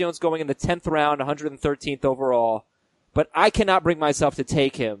Encarnacion's going in the 10th round, 113th overall. But I cannot bring myself to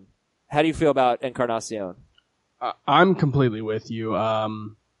take him. How do you feel about Encarnacion? I'm completely with you. I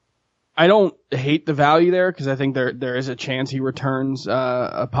don't hate the value there because I think there is a chance he returns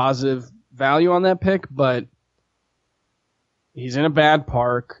a positive value on that pick, but he's in a bad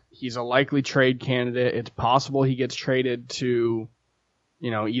park. He's a likely trade candidate. It's possible he gets traded to,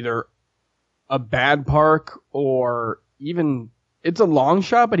 either a bad park or even it's a long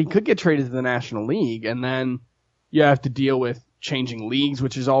shot, but he could get traded to the National League, and then you have to deal with changing leagues,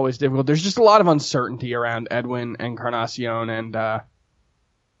 which is always difficult. There's just a lot of uncertainty around Edwin Encarnacion, and I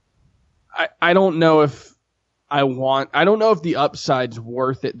don't know if I don't know if the upside's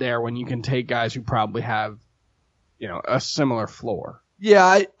worth it there when you can take guys who probably have, a similar floor.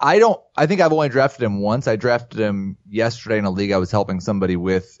 Yeah, I think I've only drafted him once. I drafted him yesterday in a league I was helping somebody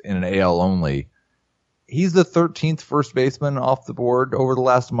with in an AL only. He's the 13th first baseman off the board over the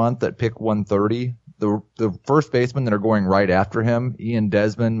last month at pick 130. The first basemen that are going right after him, Ian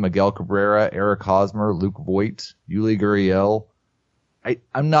Desmond, Miguel Cabrera, Eric Hosmer, Luke Voigt, Yuli Gurriel.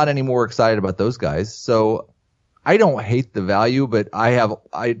 I'm not any more excited about those guys. So I don't hate the value, but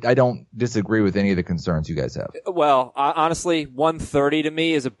I don't disagree with any of the concerns you guys have. Well, honestly, 130 to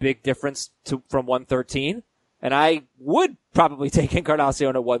me is a big difference from 113. And I would probably take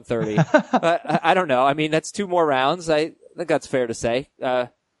Encarnacion at 130. But I don't know. I mean, that's 2 more rounds. I think that's fair to say.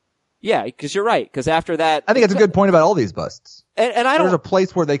 Yeah, because you're right. Because after that, I think it's a good point about all these busts. And I don't. There's a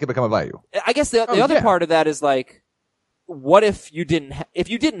place where they could become a value. I guess the other part of that is like, what if you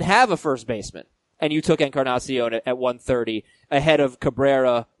didn't have a first baseman and you took Encarnacion at 130 ahead of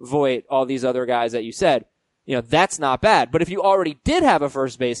Cabrera, Voit, all these other guys that you said, that's not bad. But if you already did have a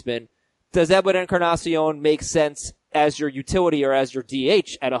first baseman, does Edwin Encarnacion make sense as your utility or as your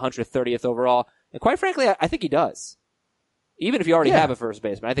DH at 130th overall? And quite frankly, I think he does. Even if you already have a first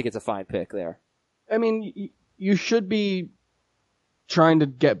baseman, I think it's a fine pick there. I mean, you should be trying to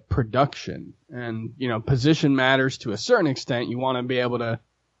get production, and position matters to a certain extent. You want to be able to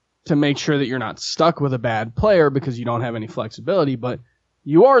make sure that you're not stuck with a bad player because you don't have any flexibility, but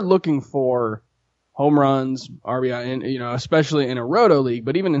you are looking for home runs, RBI, and especially in a roto league,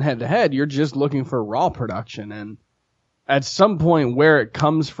 but even in head-to-head, you're just looking for raw production, and at some point where it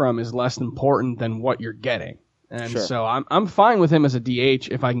comes from is less important than what you're getting. And so I'm fine with him as a DH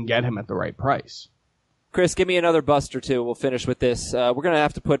if I can get him at the right price. Chris, give me another bust or two. We'll finish with this. We're going to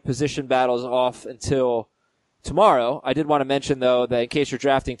have to put position battles off until tomorrow. I did want to mention, though, that in case you're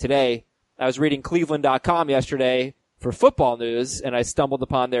drafting today, I was reading Cleveland.com yesterday for football news, and I stumbled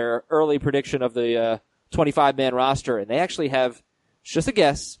upon their early prediction of the 25-man roster, and they actually have, it's just a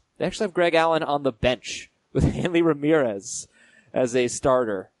guess, they actually have Greg Allen on the bench with Hanley Ramirez as a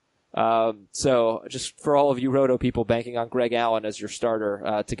starter. So just for all of you Roto people banking on Greg Allen as your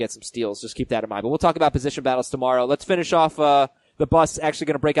starter to get some steals, just keep that in mind. But we'll talk about position battles tomorrow. Let's finish off the bust. Actually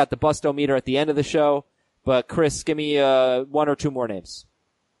going to break out the bustometer at the end of the show. But Chris, give me one or two more names.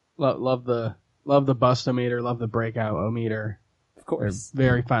 Love the bustometer, love the breakout-o-meter. Of course. They're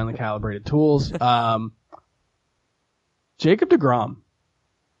very finely calibrated tools. Jacob deGrom.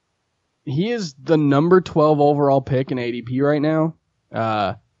 He is the number 12 overall pick in ADP right now.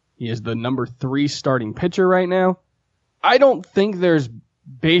 He is the number 3 starting pitcher right now. I don't think there's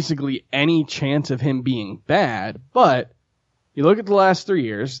basically any chance of him being bad, but you look at the last 3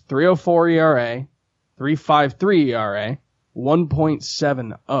 years, 3.04 ERA, 3.53 ERA,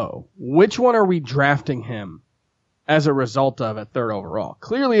 1.70. Which one are we drafting him as a result of at 3rd overall?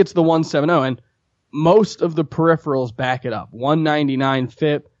 Clearly it's the 1.70, and most of the peripherals back it up. 199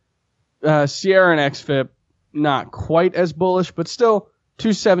 FIP, Sierra and XFIP, not quite as bullish, but still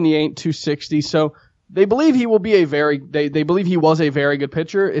 278, 260. So they believe he will be they believe he was a very good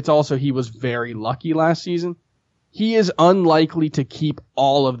pitcher. It's also he was very lucky last season. He is unlikely to keep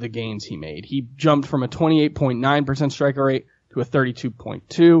all of the gains he made. He jumped from a 28.9% strikeout rate to a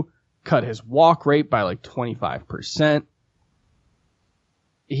 32.2, cut his walk rate by like 25%.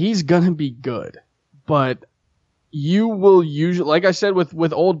 He's gonna be good, but you will usually, like I said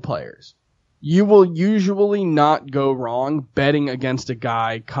with old players, you will usually not go wrong betting against a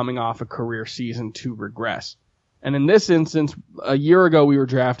guy coming off a career season to regress. And in this instance, a year ago we were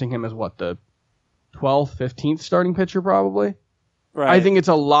drafting him as the 12th, 15th starting pitcher probably. Right. I think it's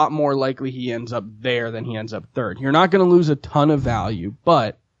a lot more likely he ends up there than he ends up 3rd. You're not going to lose a ton of value,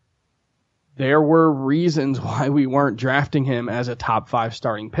 but there were reasons why we weren't drafting him as a top 5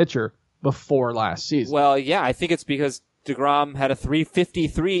 starting pitcher before last season. Well, yeah, I think it's because deGrom had a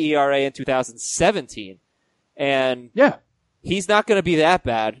 3.53 ERA in 2017, and he's not going to be that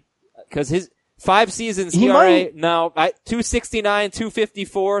bad because his 5 seasons ERA, 269,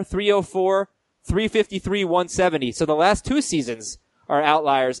 254, 304, 353, 170. So the last 2 seasons are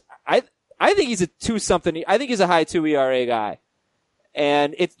outliers. I think he's a 2-something. I think he's a high 2 ERA guy.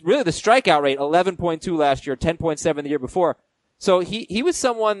 And it's really the strikeout rate, 11.2 last year, 10.7 the year before. So he was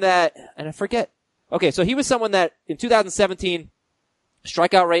someone that, and I forget. Okay, so he was someone that in 2017,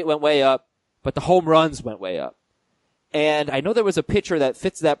 strikeout rate went way up, but the home runs went way up. And I know there was a pitcher that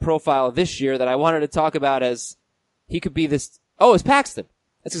fits that profile this year that I wanted to talk about as he could be this. Oh, it's Paxton.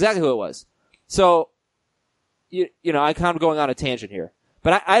 That's exactly who it was. So, I'm kind of going on a tangent here.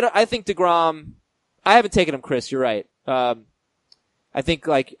 But I think deGrom, I haven't taken him, Chris, you're right. I think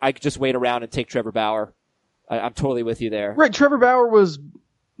I could just wait around and take Trevor Bauer. I'm totally with you there. Right, Trevor Bauer was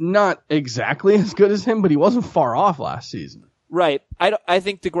not exactly as good as him, but he wasn't far off last season. Right. I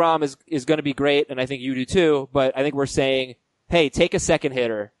think deGrom is going to be great, and I think you do too, but I think we're saying, hey, take a second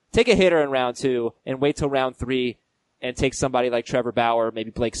hitter. Take a hitter in round 2 and wait till round 3 and take somebody like Trevor Bauer,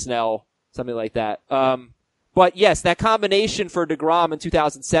 maybe Blake Snell, something like that. But yes, that combination for deGrom in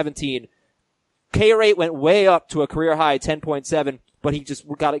 2017, K rate went way up to a career high, 10.7, but he just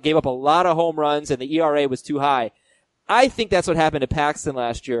gave up a lot of home runs and the ERA was too high. I think that's what happened to Paxton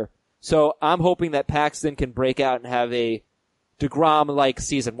last year. So I'm hoping that Paxton can break out and have a deGrom-like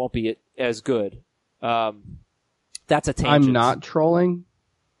season. Won't be as good. That's a tangent. I'm not trolling.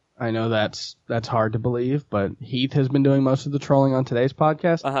 I know that's hard to believe, but Heath has been doing most of the trolling on today's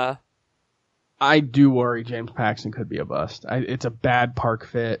podcast. Uh-huh. I do worry James Paxton could be a bust. It's a bad park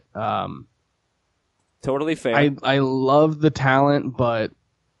fit. Totally fair. I love the talent, but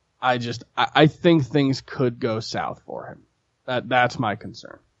I think things could go south for him. That's my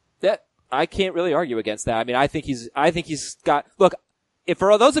concern. That I can't really argue against that. I mean, I think he's got, look, if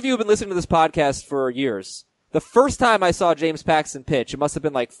for those of you who've been listening to this podcast for years, the first time I saw James Paxton pitch, it must have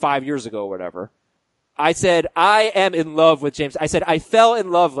been like 5 years ago or whatever. I said, I am in love with James. I said, I fell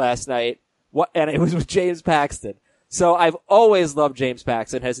in love last night. And it was with James Paxton. So I've always loved James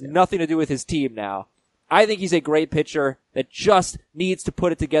Paxton. It has nothing to do with his team now. I think he's a great pitcher that just needs to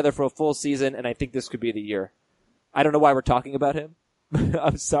put it together for a full season, and I think this could be the year. I don't know why we're talking about him.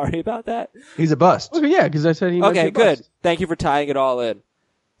 I'm sorry about that. He's a bust. Okay, yeah, because I said he might be Okay, a bust. good. Thank you for tying it all in.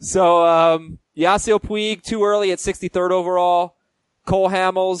 So, Yasiel Puig, too early at 63rd overall. Cole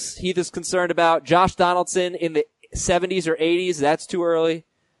Hamels, Heath is concerned about. Josh Donaldson in the 70s or 80s, that's too early.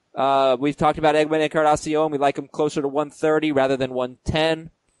 We've talked about Edwin Encarnacion. We like him closer to 130 rather than 110.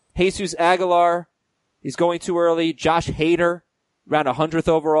 Jesus Aguilar, he's going too early. Josh Hader, around 100th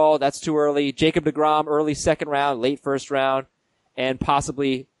overall. That's too early. Jacob deGrom, early second round, late first round. And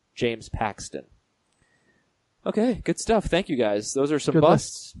possibly James Paxton. Okay, good stuff. Thank you, guys. Those are some Good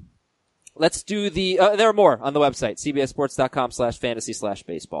busts. Let's do the, there are more on the website,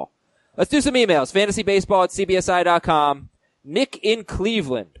 cbssports.com/fantasy/baseball. Let's do some emails. Fantasybaseball@cbsi.com. Nick in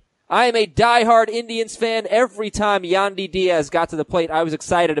Cleveland. I am a diehard Indians fan. Every time Yandy Diaz got to the plate, I was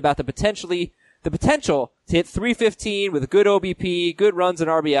excited about the potential to hit 315 with a good OBP, good runs and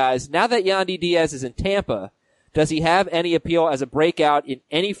RBIs. Now that Yandy Diaz is in Tampa, does he have any appeal as a breakout in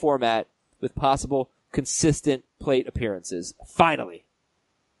any format with possible consistent plate appearances? Finally.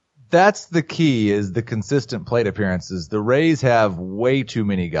 That's the key, is the consistent plate appearances. The Rays have way too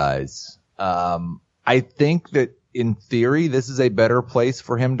many guys. I think that in theory, this is a better place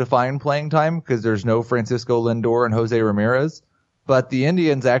for him to find playing time because there's no Francisco Lindor and Jose Ramirez. But the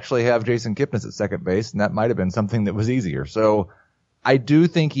Indians actually have Jason Kipnis at second base, and that might have been something that was easier. So I do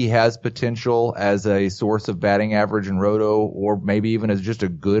think he has potential as a source of batting average in Roto, or maybe even as just a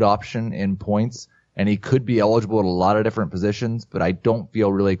good option in points. And he could be eligible at a lot of different positions, but I don't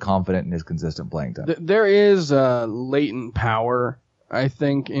feel really confident in his consistent playing time. There is latent power, I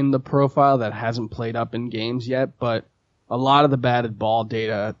think, in the profile that hasn't played up in games yet, but a lot of the batted ball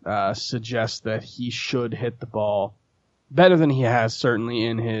data suggests that he should hit the ball better than he has certainly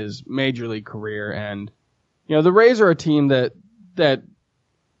in his major league career. And, you know, the Rays are a team that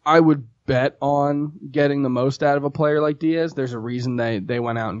I would bet on getting the most out of a player like Diaz. There's a reason they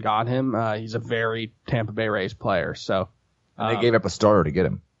went out and got him. He's a very Tampa Bay Rays player. So And they gave up a starter to get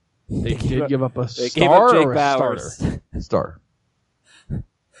him. they did give up a They star gave up Jake or a Bowers. starter. Star.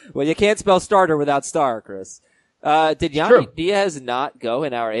 Well, you can't spell starter without star, Chris. Did Yandy true. Diaz not go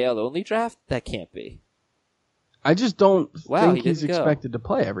in our AL only draft? That can't be. I just don't Wow, think he he's didn't go. expected to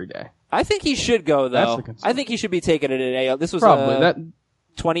play every day. I think he should go, That's though. the concern. I think he should be taken in an AL. This was Probably. a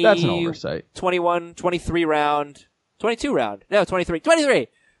 20, That's an oversight. 21, 23 round, 22 round. No, 23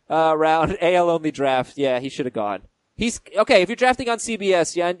 round AL only draft. Yeah, he should have gone. He's okay. If you're drafting on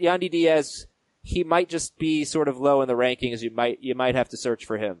CBS, Yandy Diaz, he might just be sort of low in the rankings. You might have to search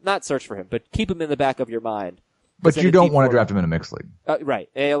for him. Not search for him, but keep him in the back of your mind. But In you a don't deep want to format. draft him in a mixed league. Right.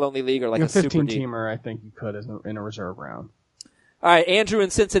 AL only league or like Like a a super 15 deep. teamer, I think you could in a reserve round. All right, Andrew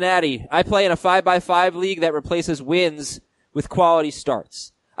in Cincinnati. I play in a 5x5 league that replaces wins with quality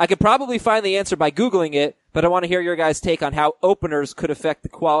starts. I could probably find the answer by Googling it, but I want to hear your guys' take on how openers could affect the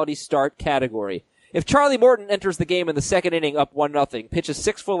quality start category. If Charlie Morton enters the game in the second inning up 1-0, pitches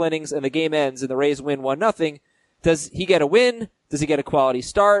 6 full innings, and the game ends and the Rays win 1-0, does he get a win? Does he get a quality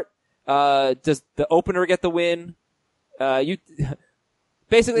start? Does the opener get the win? Basically,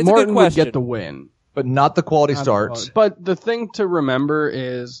 it's Morton a good question. would get the win. But not the quality Not the starts. quality. But the thing to remember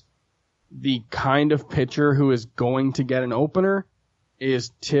is the kind of pitcher who is going to get an opener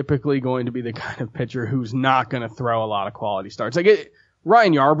is typically going to be the kind of pitcher who's not going to throw a lot of quality starts.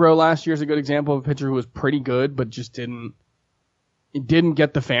 Ryan Yarbrough last year is a good example of a pitcher who was pretty good, but just didn't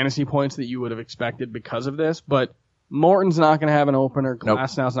get the fantasy points that you would have expected because of this. But Morton's not going to have an opener. Nope.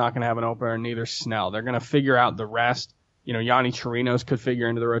 Glasnow's not going to have an opener. Neither Snell. They're going to figure out the rest. You know, Yanni Chirinos could figure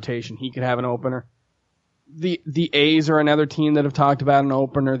into the rotation. He could have an opener. The A's are another team that have talked about an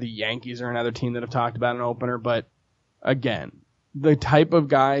opener. The Yankees are another team that have talked about an opener. But again, the type of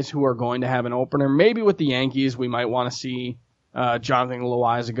guys who are going to have an opener, maybe with the Yankees, we might want to see Jonathan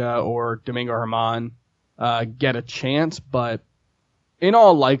Loaizaga or Domingo Germán get a chance. But in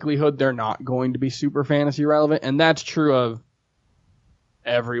all likelihood, they're not going to be super fantasy relevant. And that's true of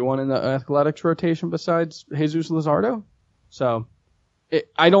everyone in the Athletics rotation besides Jesus Luzardo. So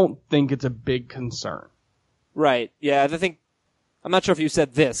I don't think it's a big concern. Right. Yeah, I'm not sure if you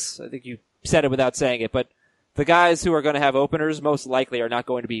said this. I think you said it without saying it, but the guys who are going to have openers most likely are not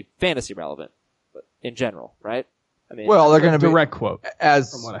going to be fantasy relevant, but in general, right? I mean, Well, they're going to be Direct quote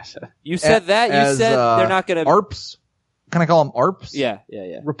as from what I said. you said that. You as, said they're not going to. ARPs. Can I call them ARPs? Yeah.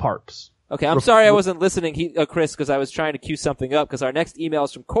 Reparps. Okay, I'm sorry I wasn't listening, Chris, because I was trying to cue something up, because our next email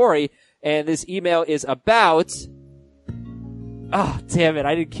is from Corey, and this email is about... Oh, damn it,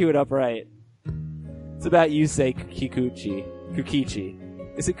 I didn't cue it up right. It's about Yusei Kukichi.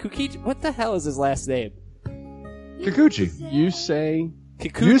 Is it Kukichi? What the hell is his last name? Kikuchi. You say,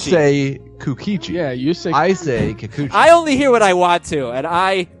 Kikuchi. You say Kukichi. yeah, you say, I say Kikuchi. I only hear what I want to, and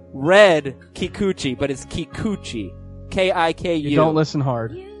I read Kikuchi, but it's Kikuchi. Kiku. you don't listen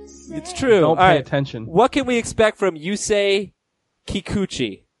hard. It's true. Don't All pay right. attention. What can we expect from Yusei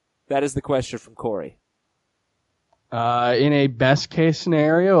Kikuchi? That is the question from Corey. In a best case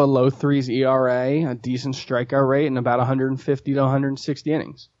scenario, a low 3s ERA, a decent strikeout rate, and about 150 to 160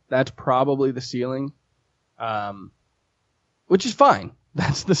 innings. That's probably the ceiling, which is fine.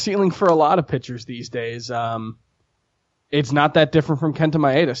 That's the ceiling for a lot of pitchers these days. It's not that different from Kenta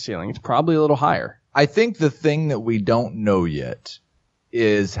Maeda's ceiling. It's probably a little higher. I think the thing that we don't know yet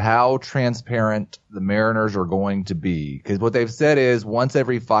is how transparent the Mariners are going to be. Because what they've said is once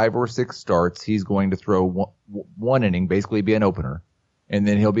every 5 or 6 starts, he's going to throw one inning, basically be an opener, and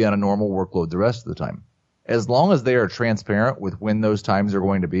then he'll be on a normal workload the rest of the time. As long as they are transparent with when those times are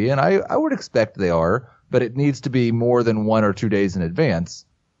going to be, and I would expect they are, but it needs to be more than 1 or 2 days in advance,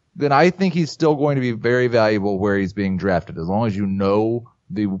 then I think he's still going to be very valuable where he's being drafted. As long as you know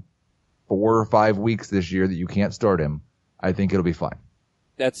the 4 or 5 weeks this year that you can't start him, I think it'll be fine.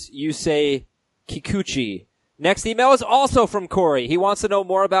 That's Yusei Kikuchi. Next email is also from Corey. He wants to know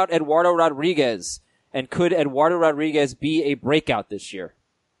more about Eduardo Rodriguez. And could Eduardo Rodriguez be a breakout this year?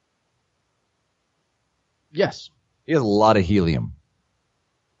 Yes. He has a lot of helium.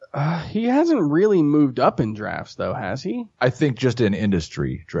 He hasn't really moved up in drafts, though, has he? I think just in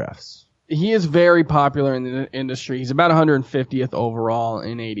industry drafts. He is very popular in the industry. He's about 150th overall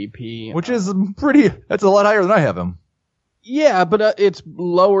in ADP. Which is that's a lot higher than I have him. Yeah, but it's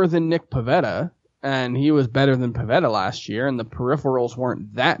lower than Nick Pivetta, and he was better than Pivetta last year, and the peripherals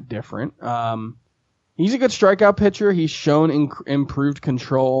weren't that different. He's a good strikeout pitcher. He's shown improved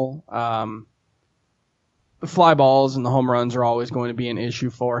control. The fly balls and the home runs are always going to be an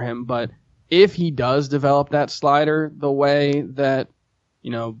issue for him, but if he does develop that slider the way that,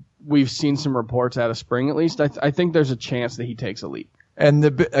 we've seen some reports out of spring at least, I think there's a chance that he takes a leap. And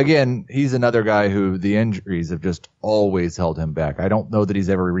again, he's another guy who the injuries have just always held him back. I don't know that he's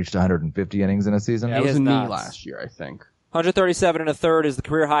ever reached 150 innings in a season. Yeah, it He was has a knee not. last year, I think. 137 and a third is the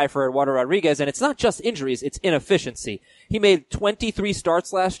career high for Eduardo Rodriguez, and it's not just injuries, it's inefficiency. He made 23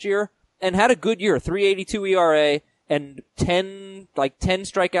 starts last year and had a good year, 3.82 ERA and 10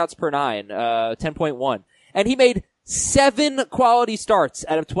 strikeouts per 9, 10.1. And he made 7 quality starts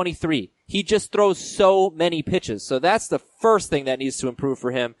out of 23. He just throws so many pitches. So that's the first thing that needs to improve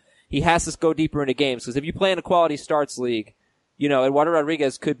for him. He has to go deeper into games, because if you play in a quality starts league, Eduardo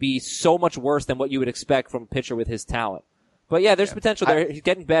Rodriguez could be so much worse than what you would expect from a pitcher with his talent. But yeah, there's potential there. He's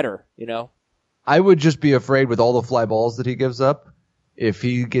getting better, I would just be afraid with all the fly balls that he gives up. If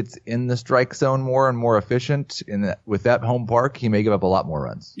he gets in the strike zone more and more efficient with that home park, he may give up a lot more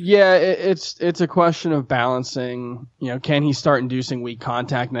runs. Yeah, it's a question of balancing. Can he start inducing weak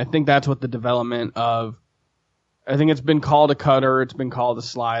contact? And I think that's what the development of. I think it's been called a cutter, it's been called a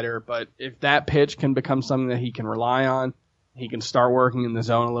slider, but if that pitch can become something that he can rely on, he can start working in the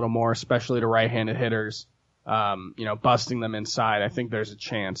zone a little more, especially to right-handed hitters. Busting them inside. I think there's a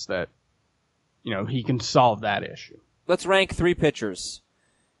chance that he can solve that issue. Let's rank 3 pitchers.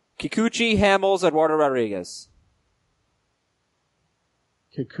 Kikuchi, Hamels, Eduardo Rodriguez.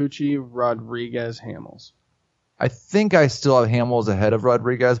 Kikuchi, Rodriguez, Hamels. I think I still have Hamels ahead of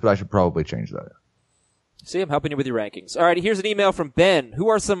Rodriguez, but I should probably change that. See, I'm helping you with your rankings. All right, here's an email from Ben. Who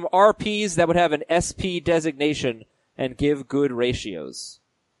are some RPs that would have an SP designation and give good ratios?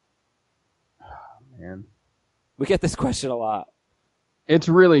 Man, We get this question a lot. it's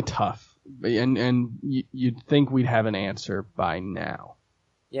really tough, and you'd think we'd have an answer by now.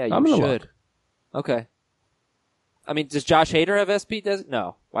 Yeah, I'm you gonna should. look. Okay. I mean, does Josh Hader have SP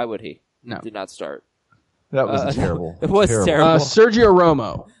No. Why would he? No. He did not start. That was terrible. It was terrible. Sergio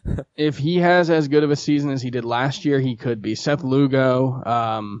Romo, if he has as good of a season as he did last year, he could be. Seth Lugo.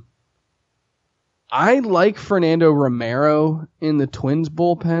 I like Fernando Romero in the Twins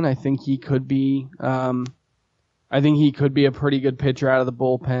bullpen. I think he could be. I think he could be a pretty good pitcher out of the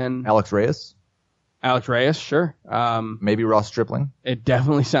bullpen. Alex Reyes, Alex Reyes, sure. maybe Ross Stripling. It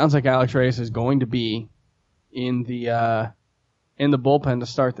definitely sounds like Alex Reyes is going to be in the bullpen to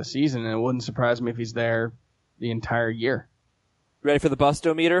start the season, and it wouldn't surprise me if he's there the entire year. Ready for the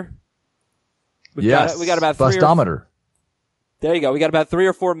bustometer? We got about bustometer. There you go. We got about 3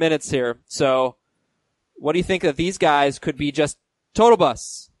 or 4 minutes here. So, what do you think that these guys could be just total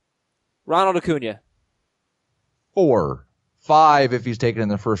busts? Ronald Acuna. 4. 5 if he's taken in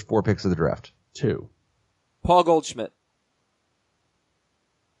the first 4 picks of the draft. 2. Paul Goldschmidt.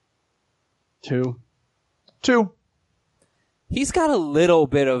 2. 2. He's got a little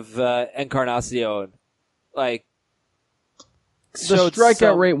bit of Encarnacion. Like, The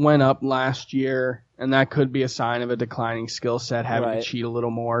strikeout rate went up last year, and that could be a sign of a declining skill set, having to cheat a little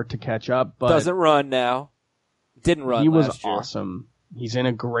more to catch up. But doesn't run now. Didn't run. He was last year. awesome. He's in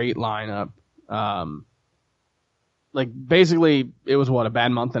a great lineup. Basically, it was a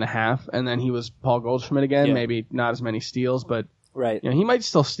bad month and a half, and then he was Paul Goldschmidt again. Yeah. Maybe not as many steals, but right. He might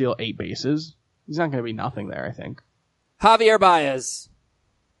still steal 8 bases. He's not going to be nothing there, I think. Javier Baez.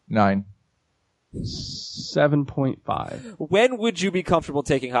 9. 7.5. When would you be comfortable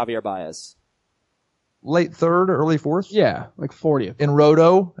taking Javier Baez? Late 3rd, early 4th? Yeah, like 40th. In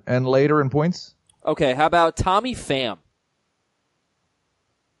roto and later in points? Okay, how about Tommy Pham?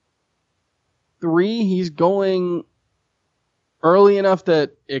 3, he's going early enough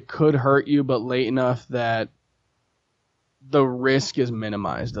that it could hurt you, but late enough that the risk is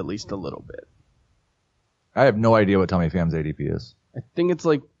minimized at least a little bit. I have no idea what Tommy Pham's ADP is. I think it's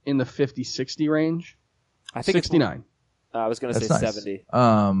like in the 50-60 range. I think 69. I was going to say That's nice. 70.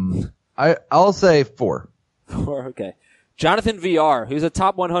 I'll say 4. 4, okay. Jonathan VR, who's a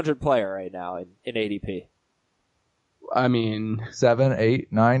top 100 player right now in ADP. I mean, 7,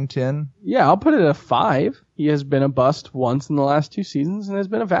 8, 9, 10. yeah, I'll put it at a 5. He has been a bust once in the last 2 seasons and has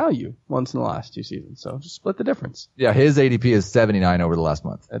been a value once in the last 2 seasons. So just split the difference. Yeah, his ADP is 79 over the last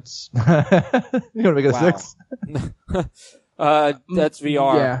month. That's You want to make it a 6? That's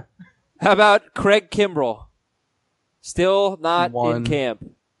VR. Yeah. How about Craig Kimbrell? Still not 1. in camp.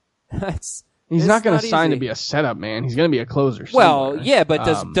 He's not going to sign easy. to be a setup man. He's going to be a closer. Well, somewhere. yeah,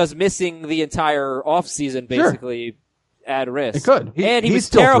 but does missing the entire offseason basically add risk? It could. And he he's was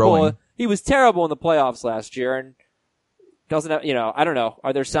still terrible. throwing. He was terrible in the playoffs last year, and doesn't have, I don't know.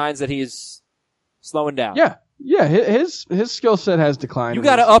 Are there signs that he's slowing down? Yeah. His skill set has declined. You in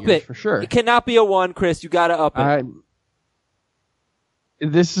got to recent up years, it for sure. It cannot be a 1, Chris. You got to up it.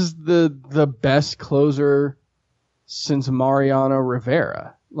 This is the best closer since Mariano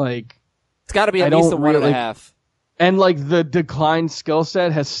Rivera. Like, It's got to be I at least a don't 1.5. and like the declined skill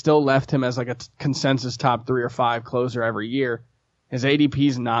set has still left him as like a consensus top 3 or 5 closer every year. His ADP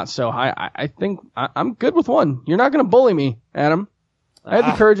is not so high. I think I'm good with 1. You're not going to bully me, Adam. I had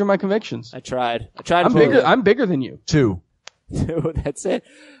the courage of my convictions. I tried. I'm bigger than you. 2. That's it.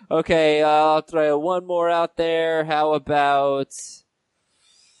 Okay, I'll throw one more out there. How about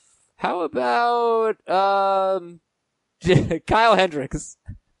Kyle Hendricks?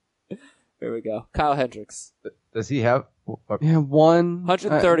 There we go. Kyle Hendricks. Does he have? Yeah, 1.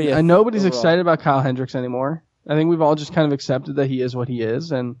 130th I nobody's overall. excited about Kyle Hendricks anymore. I think we've all just kind of accepted that he is what he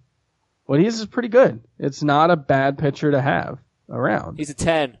is, and what he is pretty good. It's not a bad pitcher to have around. He's a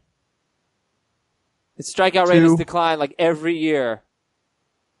 10. His strikeout rate has 2. declined like every year.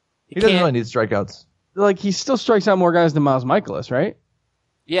 He doesn't really need strikeouts. Like, he still strikes out more guys than Miles Michaelis, right?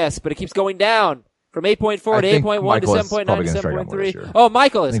 Yes, but it keeps going down from 8.4 to I think 8.1 to Michaelis is 7.9 probably to gonna strike out more this 7.3. year. Oh, I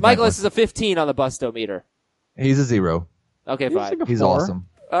Michaelis. think Michaelis Michaelis- is a 15 on the bustometer. He's a 0. Okay, He's fine. like a He's 4. awesome.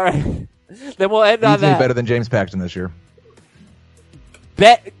 All right. Then we'll end on Easily that. better than James Paxton this year.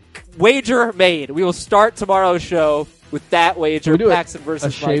 Bet wager made. We will start tomorrow's show with that wager. Can we do Paxton versus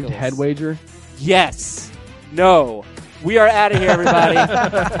a shaved Michaelis. head wager? Yes. No. We are out of here, everybody.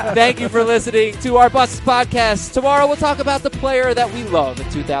 Thank you for listening to our Busts podcast. Tomorrow we'll talk about the player that we love in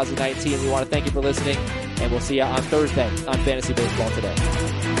 2019. We want to thank you for listening, and we'll see you on Thursday on Fantasy Baseball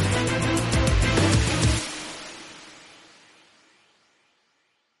Today.